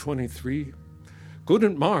 1/16/2023.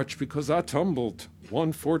 Couldn't march because I tumbled,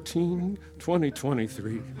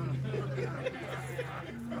 1/14/2023.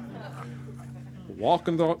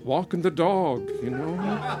 Walking the dog, you know.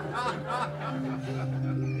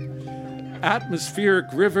 Atmospheric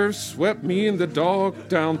rivers swept me and the dog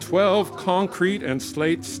down 12 concrete and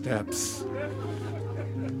slate steps.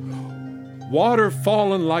 Water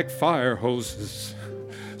falling like fire hoses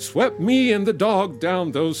swept me and the dog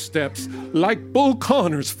down those steps like Bull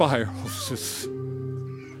Connor's fire hoses.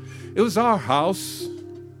 It was our house.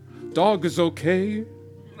 Dog is okay.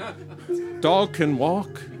 Dog can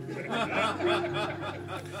walk.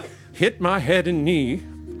 Hit my head and knee,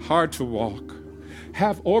 hard to walk.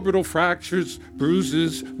 Have orbital fractures,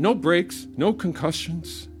 bruises, no breaks, no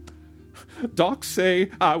concussions. Docs say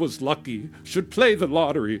I was lucky, should play the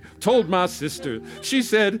lottery. Told my sister, she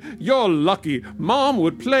said, you're lucky. Mom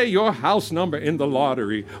would play your house number in the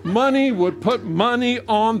lottery. Money would put money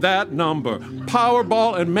on that number.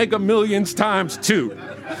 Powerball and Mega Millions times 2.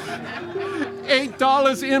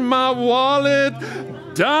 $8 in my wallet,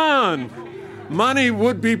 done. Money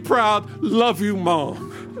would be proud, love you, Mom.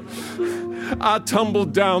 I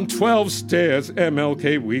tumbled down 12 stairs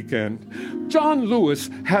MLK weekend. John Lewis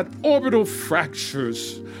had orbital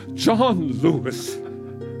fractures. John Lewis,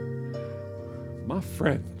 my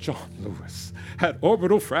friend John Lewis, had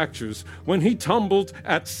orbital fractures when he tumbled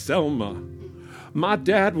at Selma. My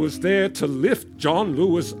dad was there to lift John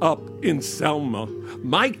Lewis up in Selma.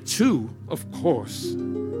 Mike, too, of course.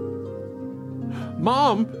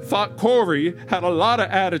 Mom thought Corey had a lot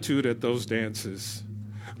of attitude at those dances.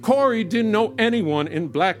 Corey didn't know anyone in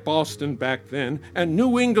Black Boston back then, and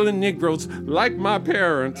New England Negroes like my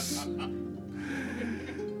parents.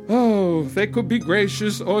 Oh, they could be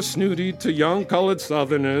gracious or snooty to young colored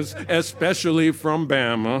Southerners, especially from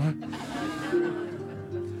Bama.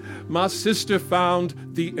 My sister found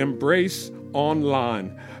the Embrace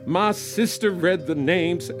online. My sister read the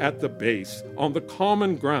names at the base on the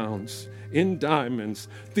common grounds in diamonds.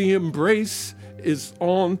 The Embrace is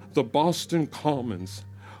on the Boston Commons.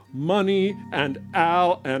 Money and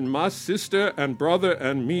Al and my sister and brother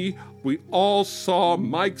and me, we all saw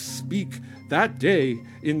Mike speak that day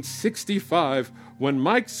in '65 when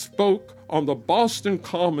Mike spoke on the Boston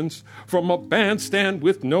Commons from a bandstand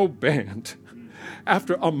with no band.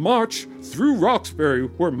 After a march through Roxbury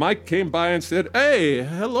where Mike came by and said, "Hey,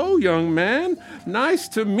 hello, young man. Nice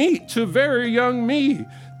to meet to very young me.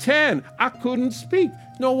 10, I couldn't speak.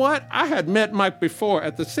 You know what? I had met Mike before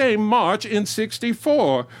at the same march in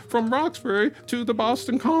 '64 from Roxbury to the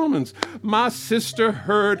Boston Commons. My sister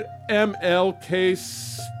heard MLK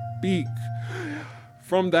speak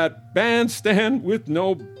from that bandstand with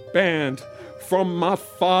no band, from my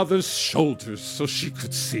father's shoulders so she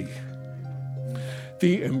could see.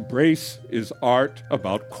 The Embrace is art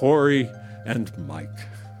about Corey and Mike.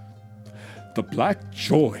 The black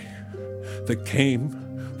joy that came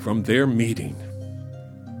from their meeting.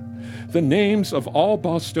 The names of all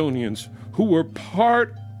Bostonians who were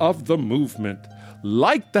part of the movement,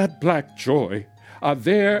 like that black joy, are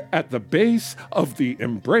there at the base of the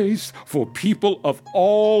Embrace for people of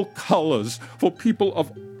all colors, all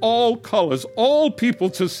people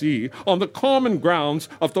to see on the common grounds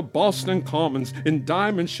of the Boston Commons in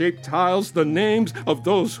diamond-shaped tiles, the names of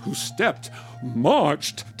those who stepped,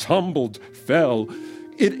 marched, tumbled, fell.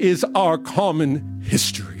 It is our common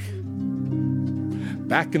history.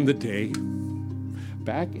 Back in the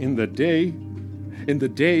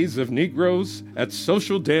days of Negroes at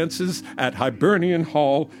social dances at Hibernian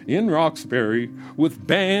Hall in Roxbury with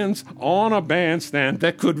bands on a bandstand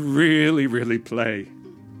that could really, really play.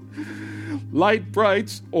 Light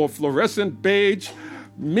brights or fluorescent beige,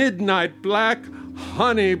 midnight black,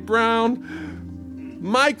 honey brown.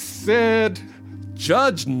 Mike said,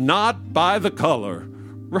 "Judge not by the color,"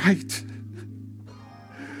 right?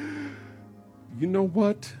 You know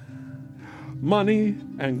what? Money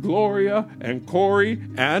and Gloria and Corey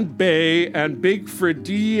and Bay and Big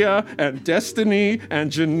Fredia and Destiny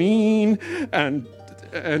and Janine and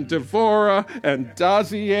Devora and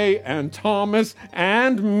Dazier and Thomas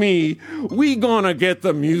and me, we gonna get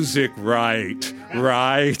the music right.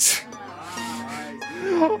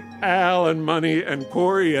 Al and Money and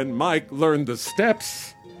Corey and Mike learned the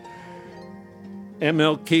steps.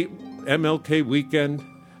 MLK weekend,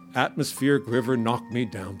 Atmospheric River knocked me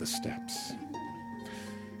down the steps.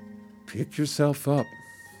 Pick yourself up.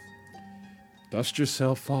 Dust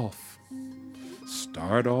yourself off.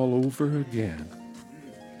 Start all over again.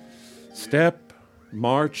 Step,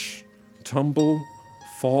 march, tumble,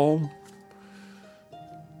 fall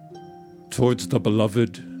towards the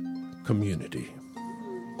beloved community.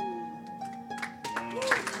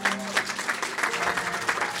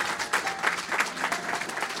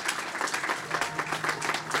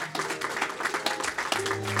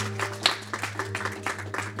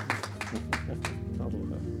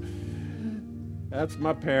 That's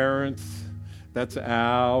my parents. That's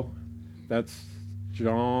Al. That's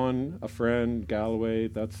John, a friend, Galloway.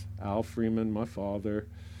 That's Al Freeman, my father.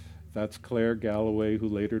 That's Claire Galloway, who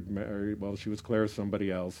later married, well, she was Claire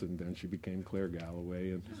somebody else, and then she became Claire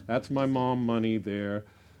Galloway. And that's my mom, Money, there,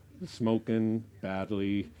 smoking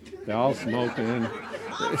badly. They're all smoking.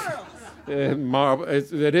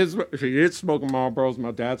 She is smoking Marlboros.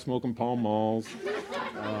 My dad's smoking Pall Malls.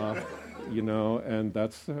 And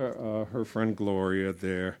that's her friend Gloria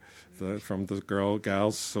there, from the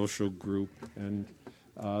Gals social group. And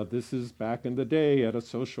this is back in the day at a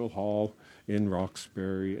social hall in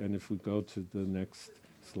Roxbury. And if we go to the next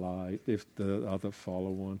slide, if the other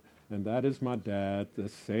follow one, and that is my dad.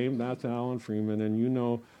 That's Alan Freeman, and you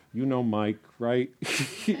know Mike, right?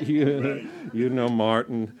 you know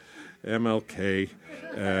Martin, MLK,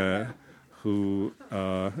 and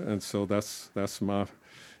so that's my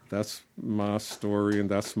story, and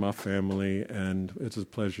that's my family, and it's a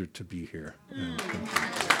pleasure to be here.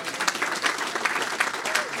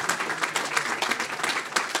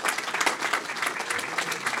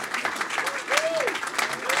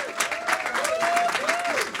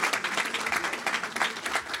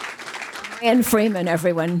 Brian Freeman,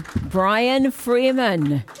 everyone. Brian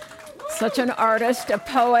Freeman. Such an artist, a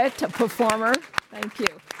poet, a performer. Thank you.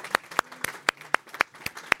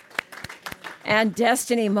 And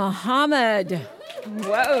Destiny Muhammad.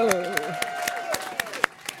 Whoa.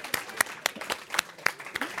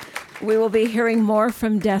 We will be hearing more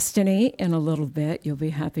from Destiny in a little bit. You'll be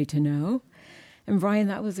happy to know. And Brian,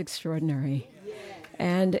 that was extraordinary.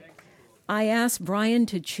 And I asked Brian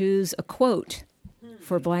to choose a quote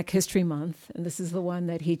for Black History Month, and this is the one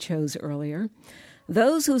that he chose earlier.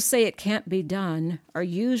 Those who say it can't be done are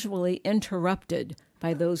usually interrupted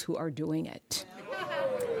by those who are doing it.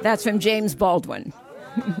 That's from James Baldwin.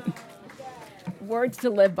 Words to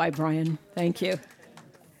live by, Brian. Thank you.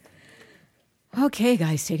 Okay,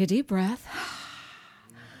 guys, take a deep breath.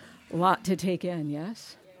 A lot to take in,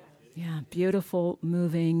 yes? Yeah, beautiful,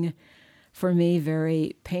 moving, for me,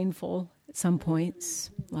 very painful at some points,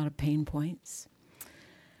 a lot of pain points.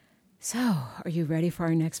 So, are you ready for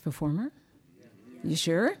our next performer? You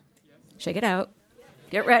sure? Shake it out.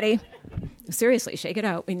 Get ready. Seriously, shake it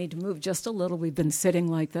out. We need to move just a little. We've been sitting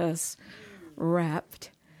like this, wrapped.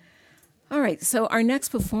 All right, so our next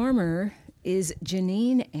performer is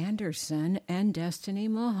Janine Anderson and Destiny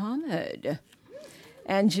Muhammad.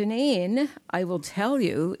 And Janine, I will tell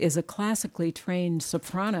you, is a classically trained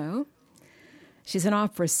soprano. She's an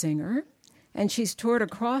opera singer, and she's toured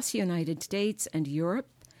across the United States and Europe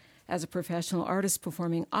as a professional artist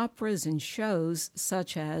performing operas and shows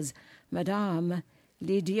such as Madame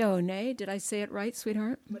Lidione. Did I say it right,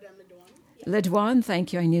 sweetheart? Madame Le Douane,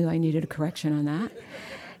 thank you. I knew I needed a correction on that.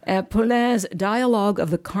 Poulen's Dialogue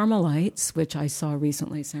of the Carmelites, which I saw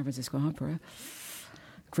recently at San Francisco Opera.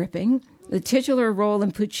 Gripping. The titular role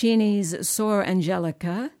in Puccini's Sor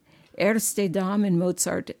Angelica. Erste Dame in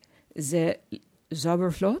Mozart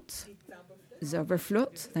Zauberflöte.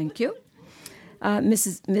 Zauberflöte, thank you.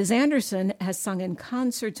 Ms. Anderson has sung in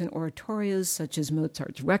concerts and oratorios such as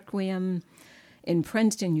Mozart's Requiem in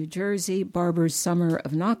Princeton, New Jersey, Barber's Summer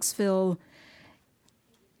of Knoxville,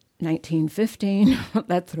 1915.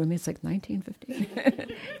 That threw me. It's like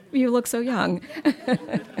 1915. You look so young.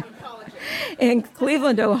 In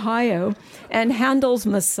Cleveland, Ohio, and Handel's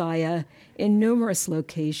Messiah in numerous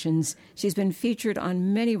locations. She's been featured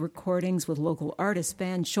on many recordings with local artist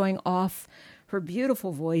bands, showing off her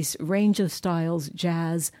beautiful voice, range of styles,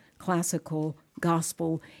 jazz, classical,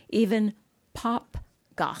 gospel, even pop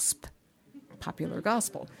gosp, popular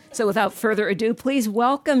gospel. So without further ado, please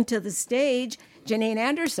welcome to the stage Janine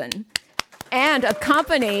Anderson, and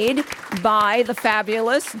accompanied by the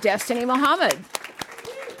fabulous Destiny Muhammad.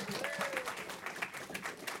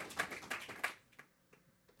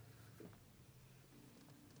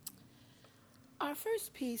 Our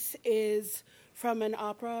first piece is from an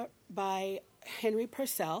opera by Henry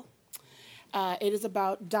Purcell. It is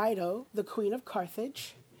about Dido, the Queen of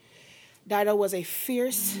Carthage. Dido was a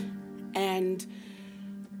fierce and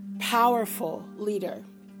powerful leader.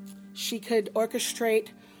 She could orchestrate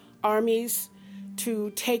armies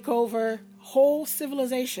to take over whole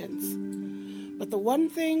civilizations. But the one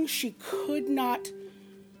thing she could not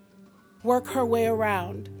work her way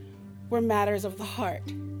around were matters of the heart.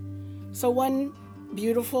 So one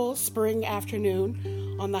beautiful spring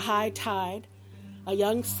afternoon on the high tide, a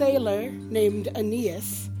young sailor named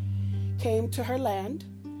Aeneas came to her land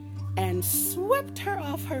and swept her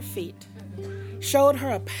off her feet, showed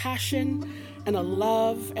her a passion and a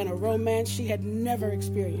love and a romance she had never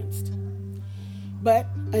experienced. But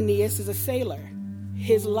Aeneas is a sailor.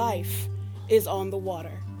 His life is on the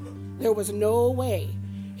water. There was no way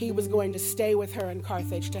he was going to stay with her in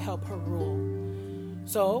Carthage to help her rule.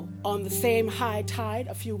 So, on the same high tide,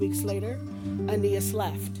 a few weeks later, Aeneas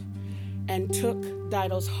left and took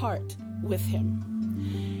Dido's heart with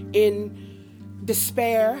him. In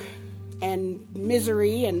despair and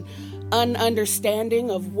misery and ununderstanding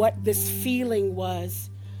of what this feeling was,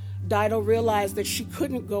 Dido realized that she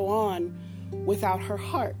couldn't go on without her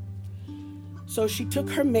heart. So she took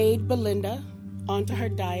her maid, Belinda, onto her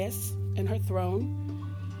dais and her throne,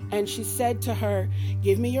 and she said to her,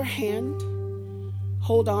 "Give me your hand,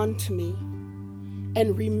 hold on to me,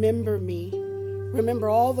 and remember me. Remember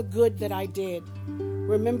all the good that I did.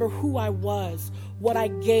 Remember who I was, what I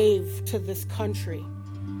gave to this country,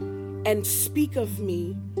 and speak of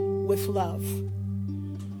me with love."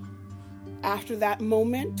 After that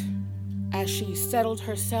moment, as she settled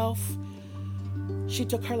herself, she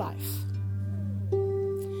took her life.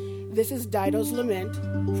 This is Dido's Lament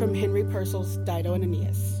from Henry Purcell's Dido and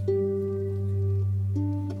Aeneas.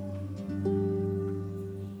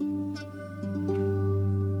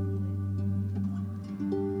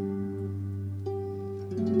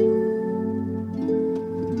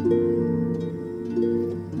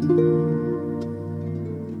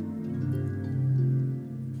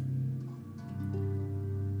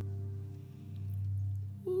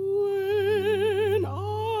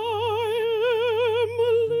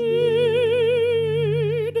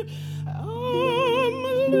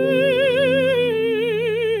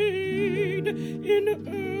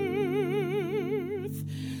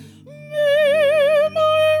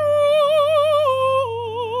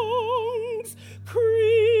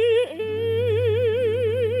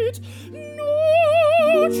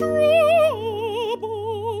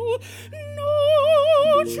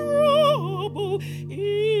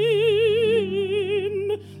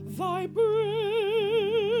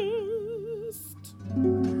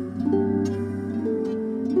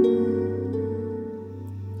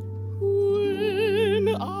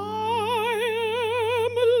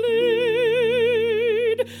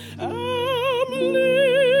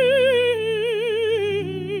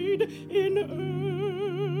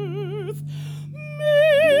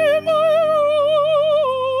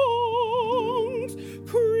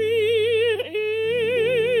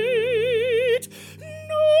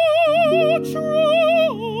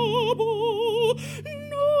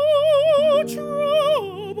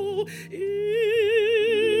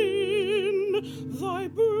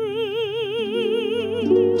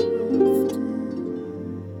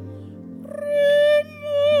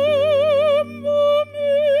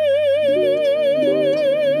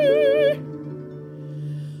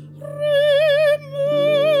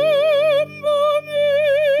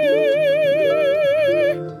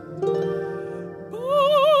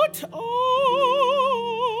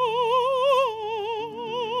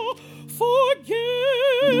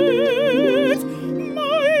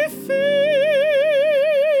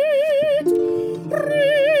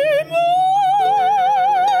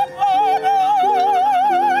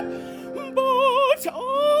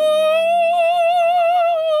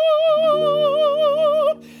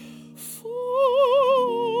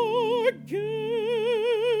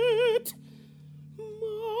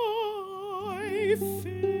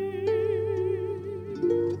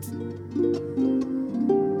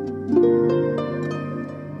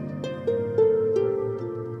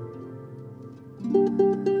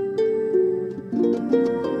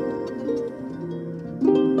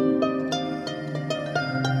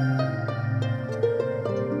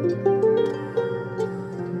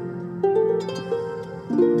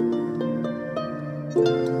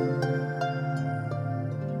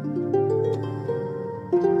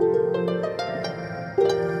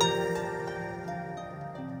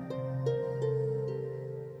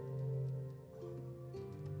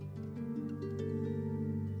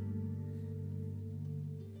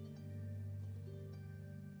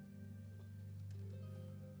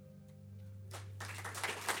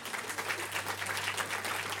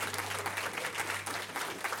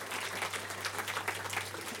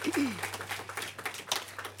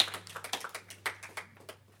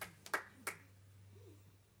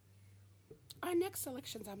 Our next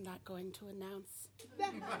selections I'm not going to announce.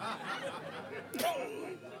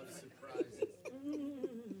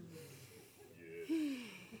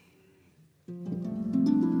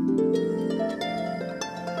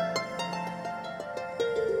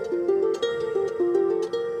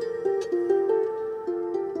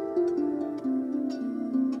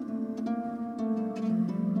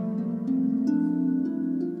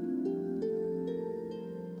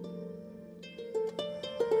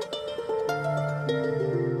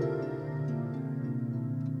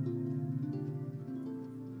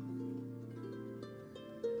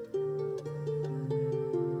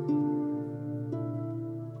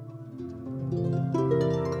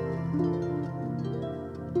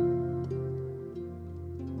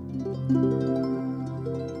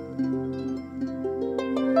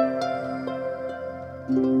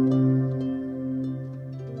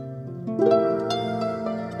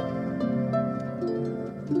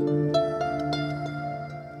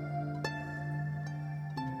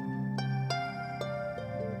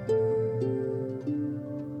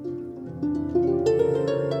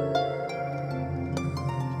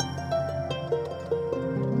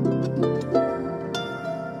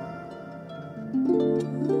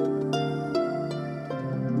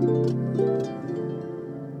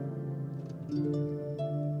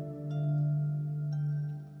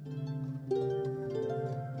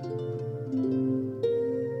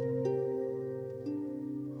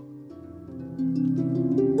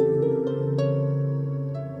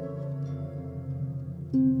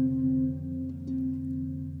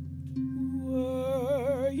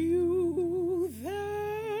 Were you there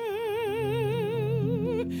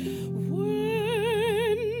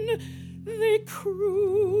when they crucified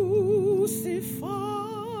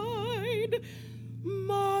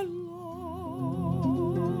my Lord?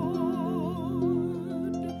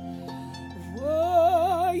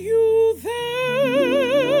 Were you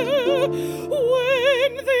there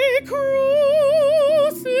when they crucified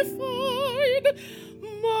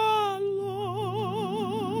my Lord?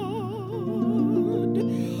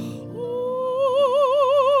 Oh,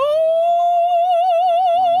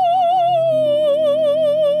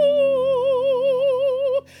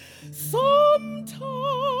 sometimes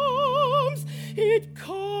it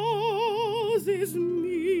causes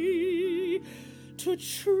me to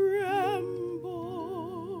tremble,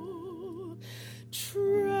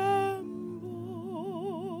 tremble,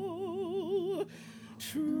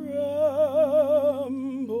 tremble.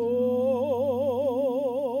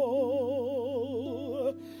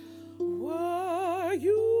 Were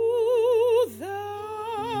you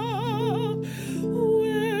there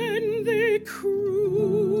when they crucified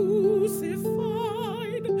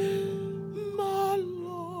my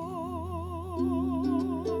Lord?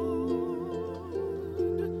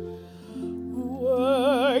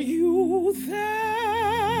 Were you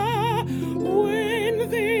there when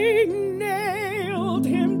they nailed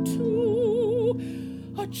him to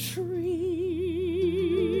a tree?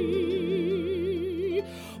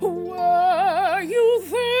 Were you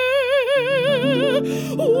there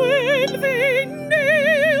when they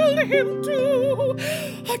nailed him to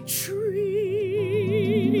a tree?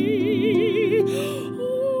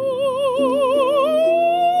 Oh,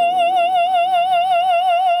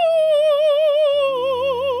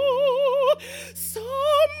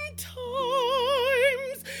 sometimes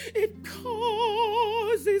it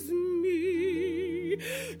causes me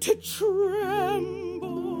to tremble,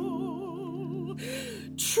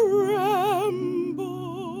 tremble,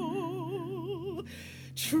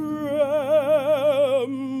 tremble.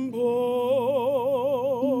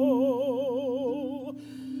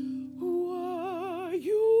 Were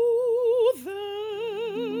you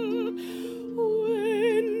there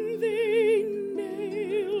when they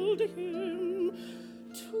nailed him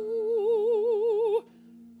to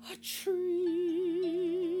a tree?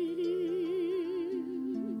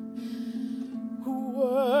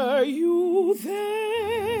 Were you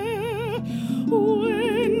there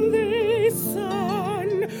when the sun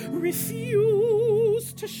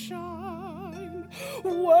refused to shine?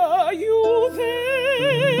 Were you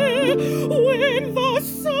there when the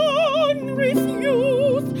sun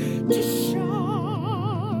refused to shine?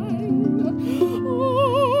 Oh,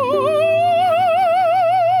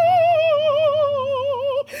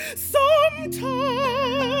 sometimes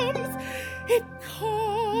it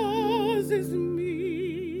causes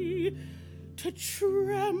me to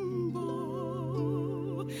tremble,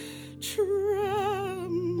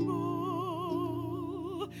 tremble,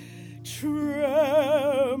 tremble.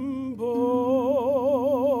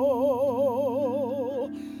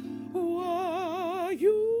 Were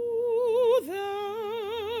you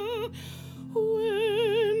there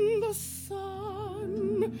when the sun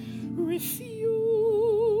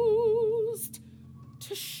refused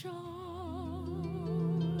to shine?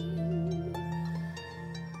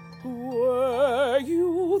 Were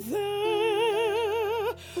you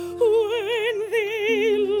there when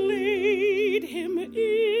they laid him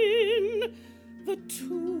in the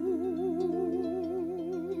tomb?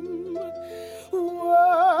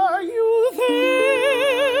 Were you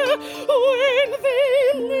there when they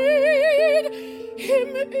laid him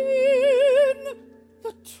in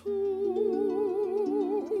the tomb?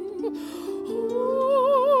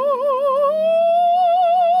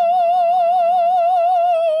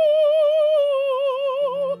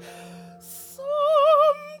 Oh, sometimes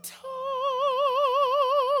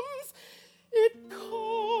it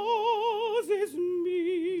causes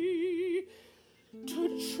me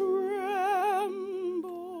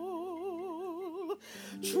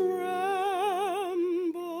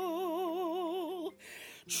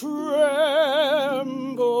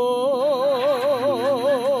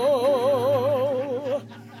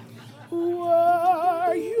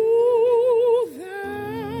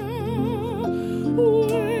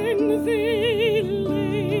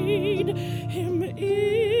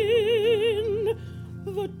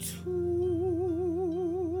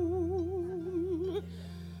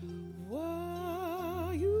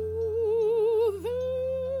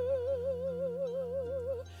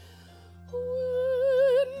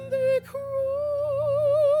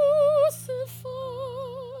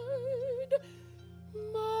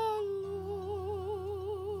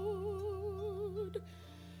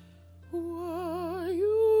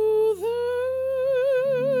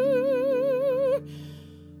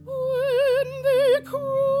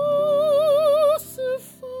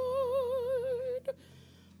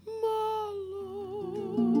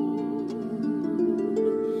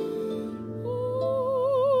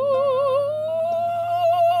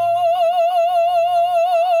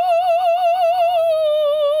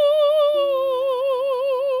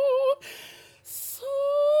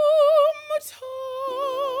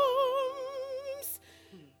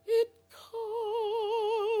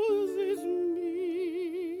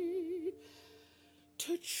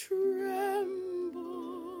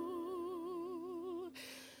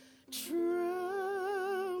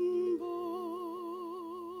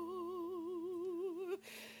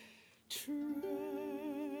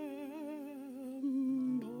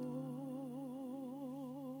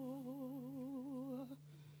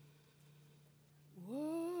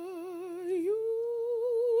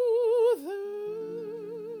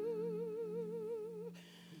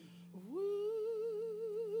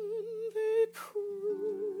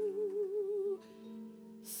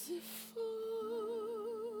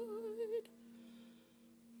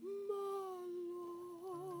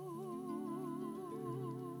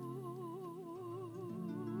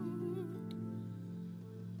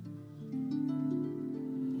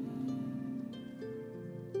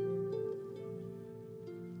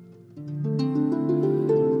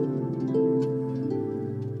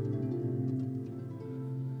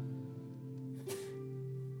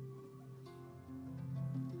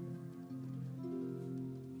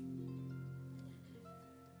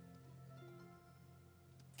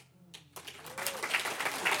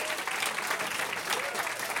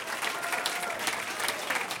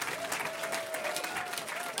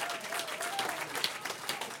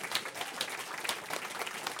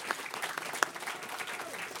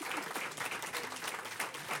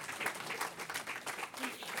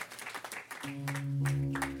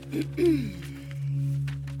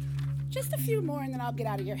Just a few more and then I'll get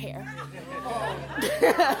out of your hair. Just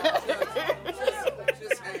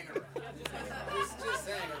hang around. Just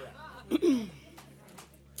hang around.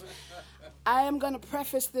 I am going to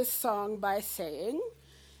preface this song by saying,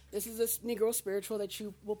 this is a Negro spiritual that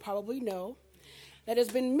you will probably know, that has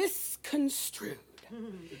been misconstrued.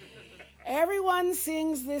 Everyone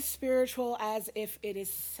sings this spiritual as if it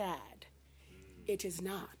is sad. It is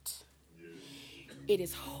not. It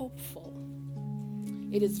is hopeful.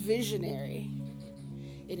 It is visionary.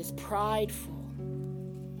 It is prideful.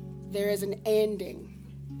 There is an ending.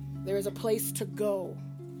 There is a place to go.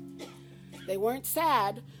 They weren't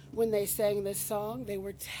sad when they sang this song. They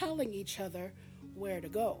were telling each other where to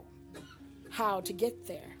go, how to get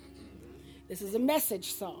there. This is a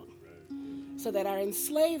message song so that our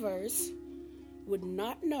enslavers would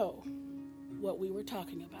not know what we were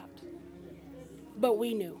talking about. But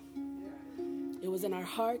we knew. It was in our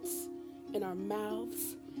hearts, in our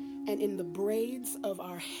mouths, and in the braids of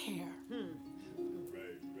our hair.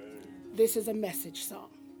 This is a message song,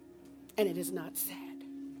 and it is not sad.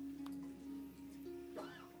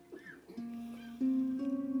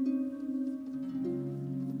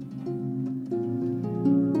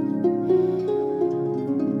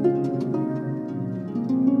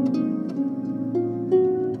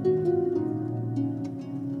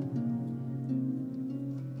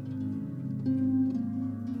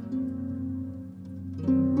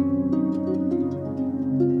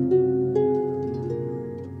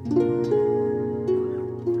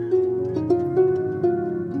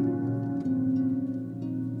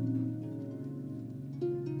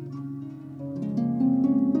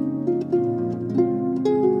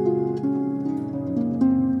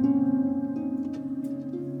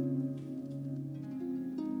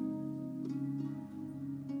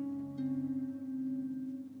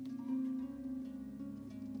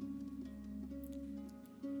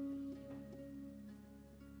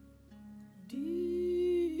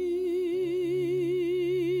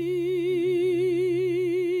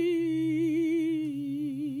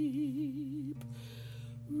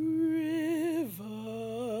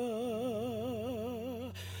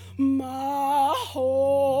 My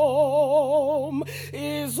home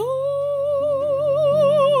is over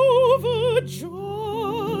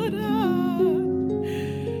Jordan,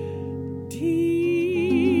 deep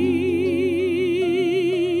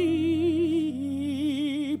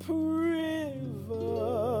river,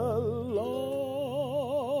 Lord.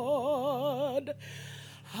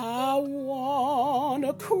 I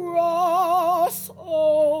wanna cross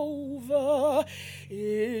over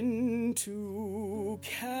into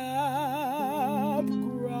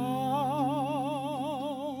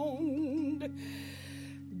campground,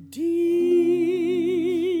 deep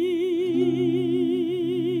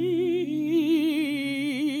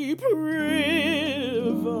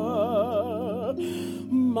river.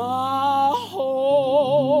 My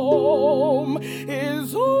home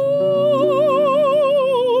is over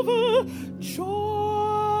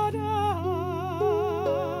Jordan,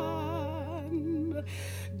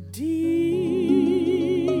 deep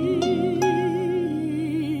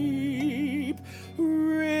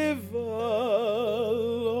river,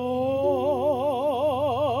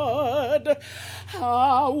 Lord.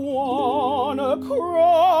 I wanna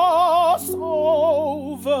cross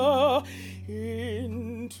over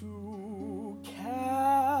into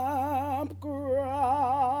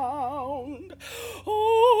campground.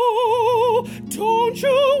 Oh, don't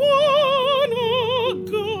you wanna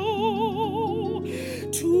go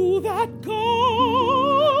to that gospel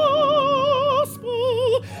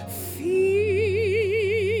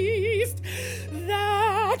feast,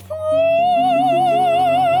 that promised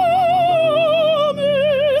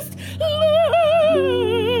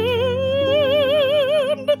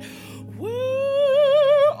land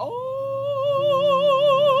where all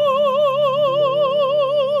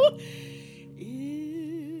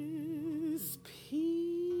is peace.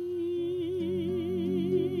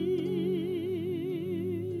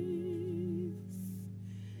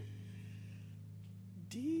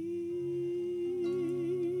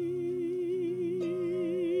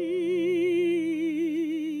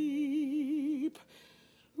 Deep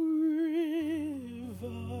river,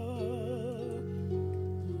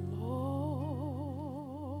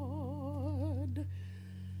 Lord.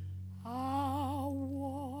 I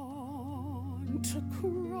want to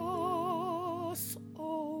cross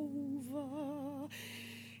over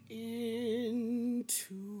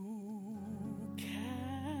into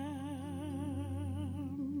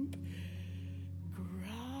campground.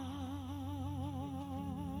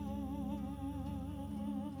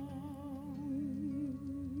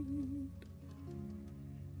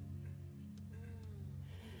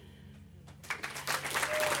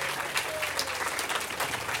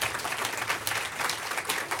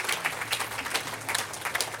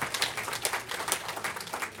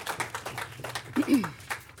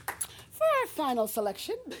 For our final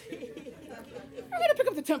selection, we're going to pick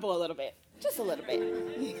up the tempo a little bit, just a little bit.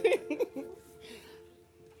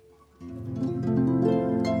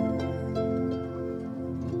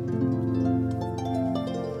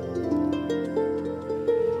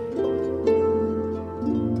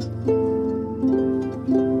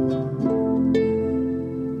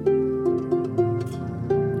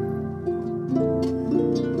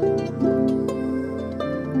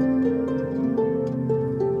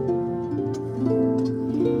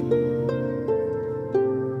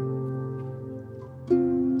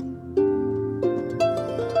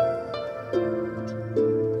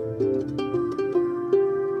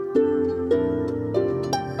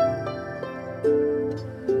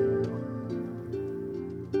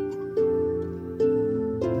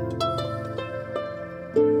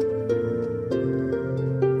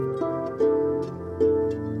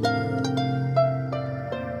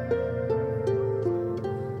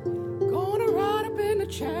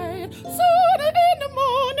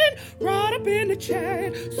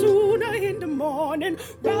 Sooner in the morning,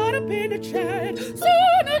 right up in the chariot,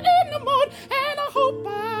 sooner in the morning, and I hope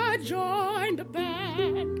I join the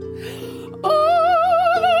band.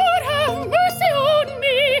 Oh, Lord, have mercy on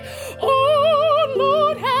me. Oh,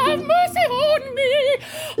 Lord, have mercy on me.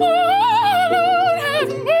 Oh, Lord, have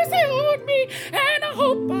mercy on me, and I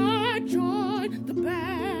hope I join the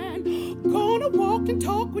band. Gonna walk and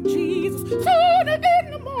talk with Jesus sooner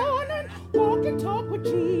in the morning. Walk and talk with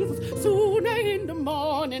Jesus sooner in the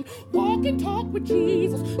morning. Walk and talk with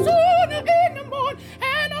Jesus sooner in the morning.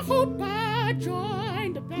 And I hope I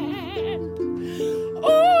join the band.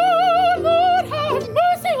 Oh, Lord, have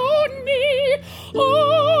mercy on me.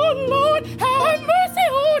 Oh, Lord, have mercy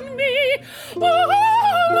on me. Oh,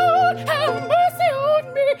 Lord, have mercy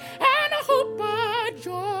on me. And I hope I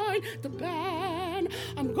join the band.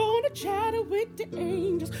 I'm gonna chatter with the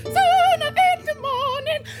angels sooner in the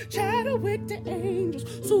morning. Chatter with the angels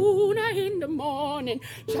sooner in the morning.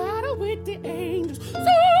 Chatter with the angels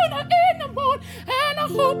sooner in the morning. And I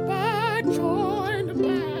hope I join the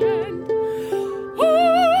band.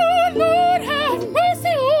 Oh, Lord, have mercy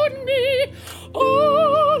on me.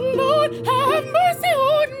 Oh, Lord, have mercy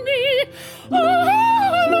on me. Oh,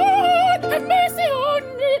 Lord, have mercy on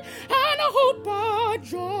me. And I hope I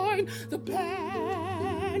join the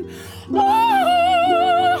band. Oh,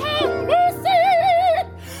 have mercy.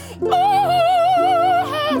 Oh,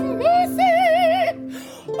 have mercy.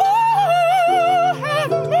 Oh,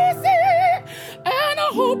 have mercy. And I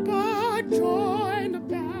hope I join the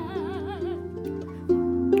band.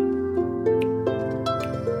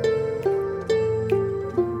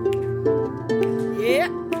 Yeah.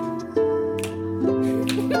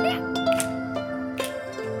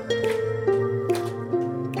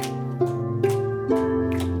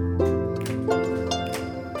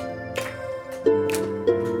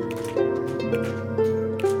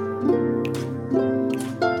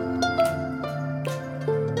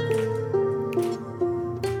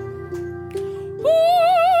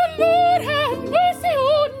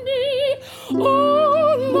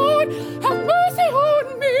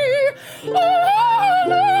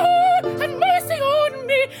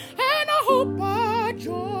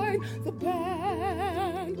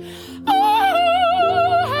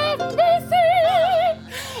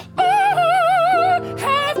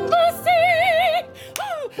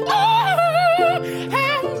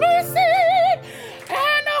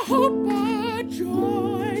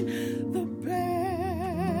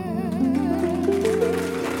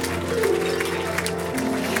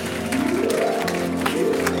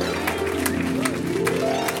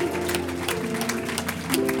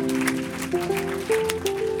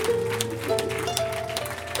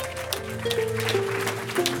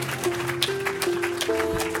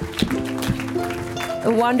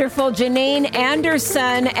 Wonderful Janine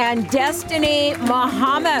Anderson and Destiny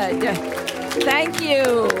Muhammad. Thank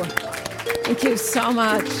you. Thank you so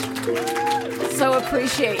much. So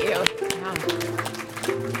appreciate you. Wow.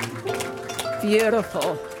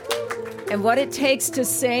 Beautiful. And what it takes to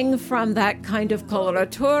sing from that kind of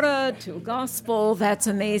coloratura to gospel, that's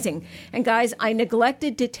amazing. And guys, I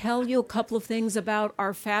neglected to tell you a couple of things about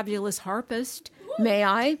our fabulous harpist. May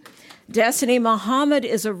I? Destiny Muhammad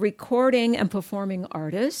is a recording and performing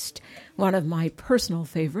artist, one of my personal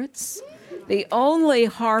favorites, the only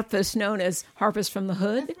harpist known as Harpist from the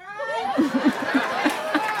Hood.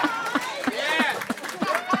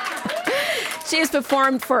 She has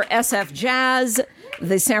performed for SF Jazz,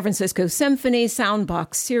 the San Francisco Symphony,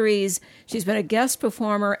 Soundbox Series. She's been a guest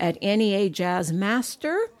performer at NEA Jazz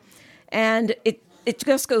Master, and it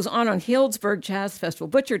just goes on Healdsburg Jazz Festival,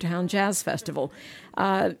 Butchertown Jazz Festival.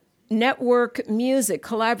 Network Music,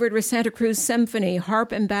 collaborated with Santa Cruz Symphony,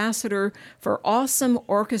 harp ambassador for Awesome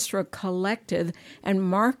Orchestra Collective, and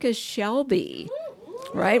Marcus Shelby,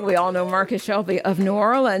 right? We all know Marcus Shelby of New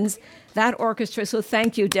Orleans, that orchestra. So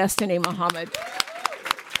thank you, Destiny Muhammad.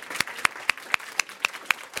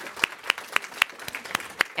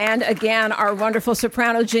 And again, our wonderful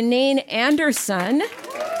soprano, Janine Anderson.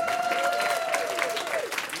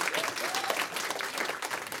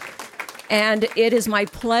 And it is my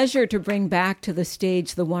pleasure to bring back to the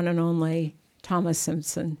stage the one and only Thomas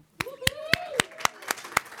Simpson.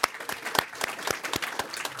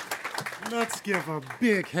 Let's give a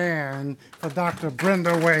big hand for Dr.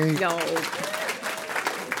 Brenda Wade. No.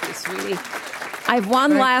 Thank you, sweetie. I have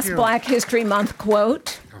one last Black History Month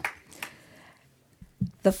quote.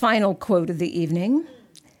 The final quote of the evening.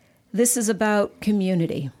 This is about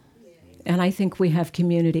community. And I think we have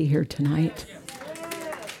community here tonight.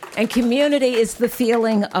 And community is the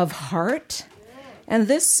feeling of heart. And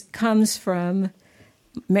this comes from,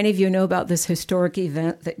 many of you know about this historic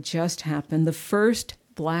event that just happened, the first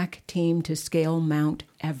Black team to scale Mount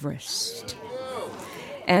Everest.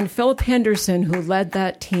 And Philip Henderson, who led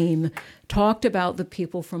that team, talked about the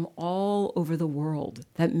people from all over the world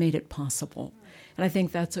that made it possible. And I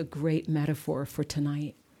think that's a great metaphor for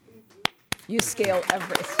tonight. You scale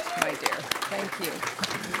Everest, my dear. Thank you.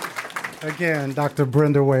 Again, Dr.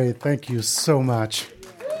 Brenda Wade, thank you so much.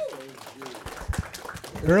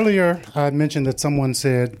 Earlier, I mentioned that someone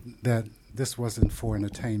said that this wasn't for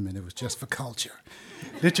entertainment, it was just for culture.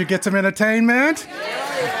 Did you get some entertainment?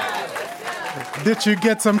 Did you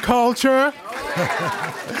get some culture?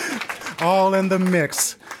 All in the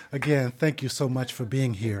mix. Again, thank you so much for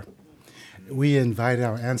being here. We invited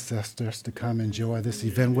our ancestors to come enjoy this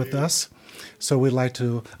event with us, so we'd like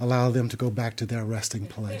to allow them to go back to their resting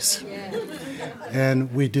place.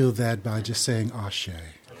 And we do that by just saying Ashe.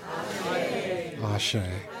 Ashe.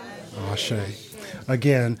 Ashe.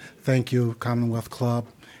 Again, thank you, Commonwealth Club,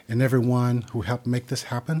 and everyone who helped make this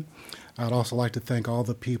happen. I'd also like to thank all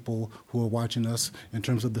the people who are watching us in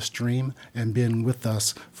terms of the stream and being with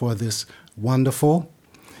us for this wonderful,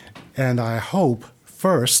 and I hope,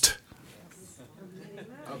 first,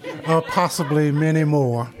 or possibly many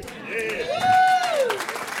more.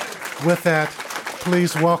 With that,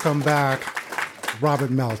 please welcome back Robert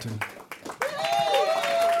Melton.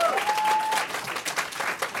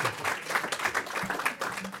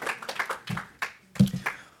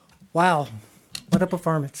 Wow, what a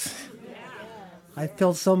performance. I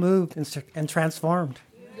feel so moved and transformed.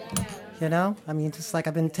 You know, I mean, just like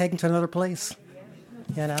I've been taken to another place.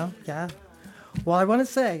 You know, yeah. Well, I want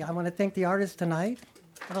to thank the artists tonight.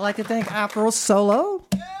 I'd like to thank Afro Solo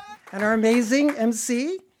and our amazing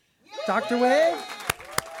MC, Dr. Wade.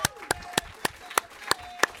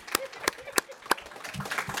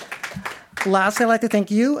 Lastly, I'd like to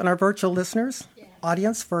thank you and our virtual listeners,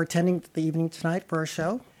 audience, for attending the evening tonight for our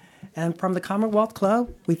show. And from the Commonwealth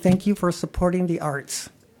Club, we thank you for supporting the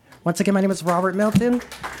arts. Once again, my name is Robert Melton,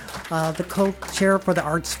 the co-chair for the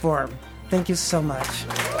Arts Forum. Thank you so much.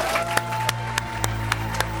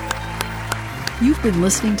 You've been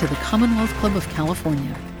listening to the Commonwealth Club of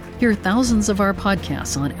California. Hear thousands of our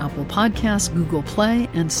podcasts on Apple Podcasts, Google Play,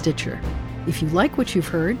 and Stitcher. If you like what you've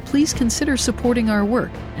heard, please consider supporting our work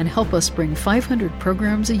and help us bring 500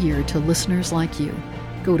 programs a year to listeners like you.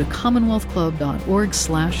 Go to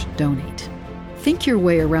commonwealthclub.org/donate. Think your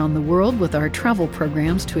way around the world with our travel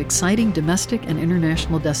programs to exciting domestic and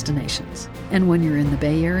international destinations. And when you're in the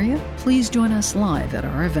Bay Area, please join us live at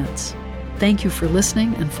our events. Thank you for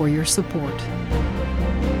listening and for your support.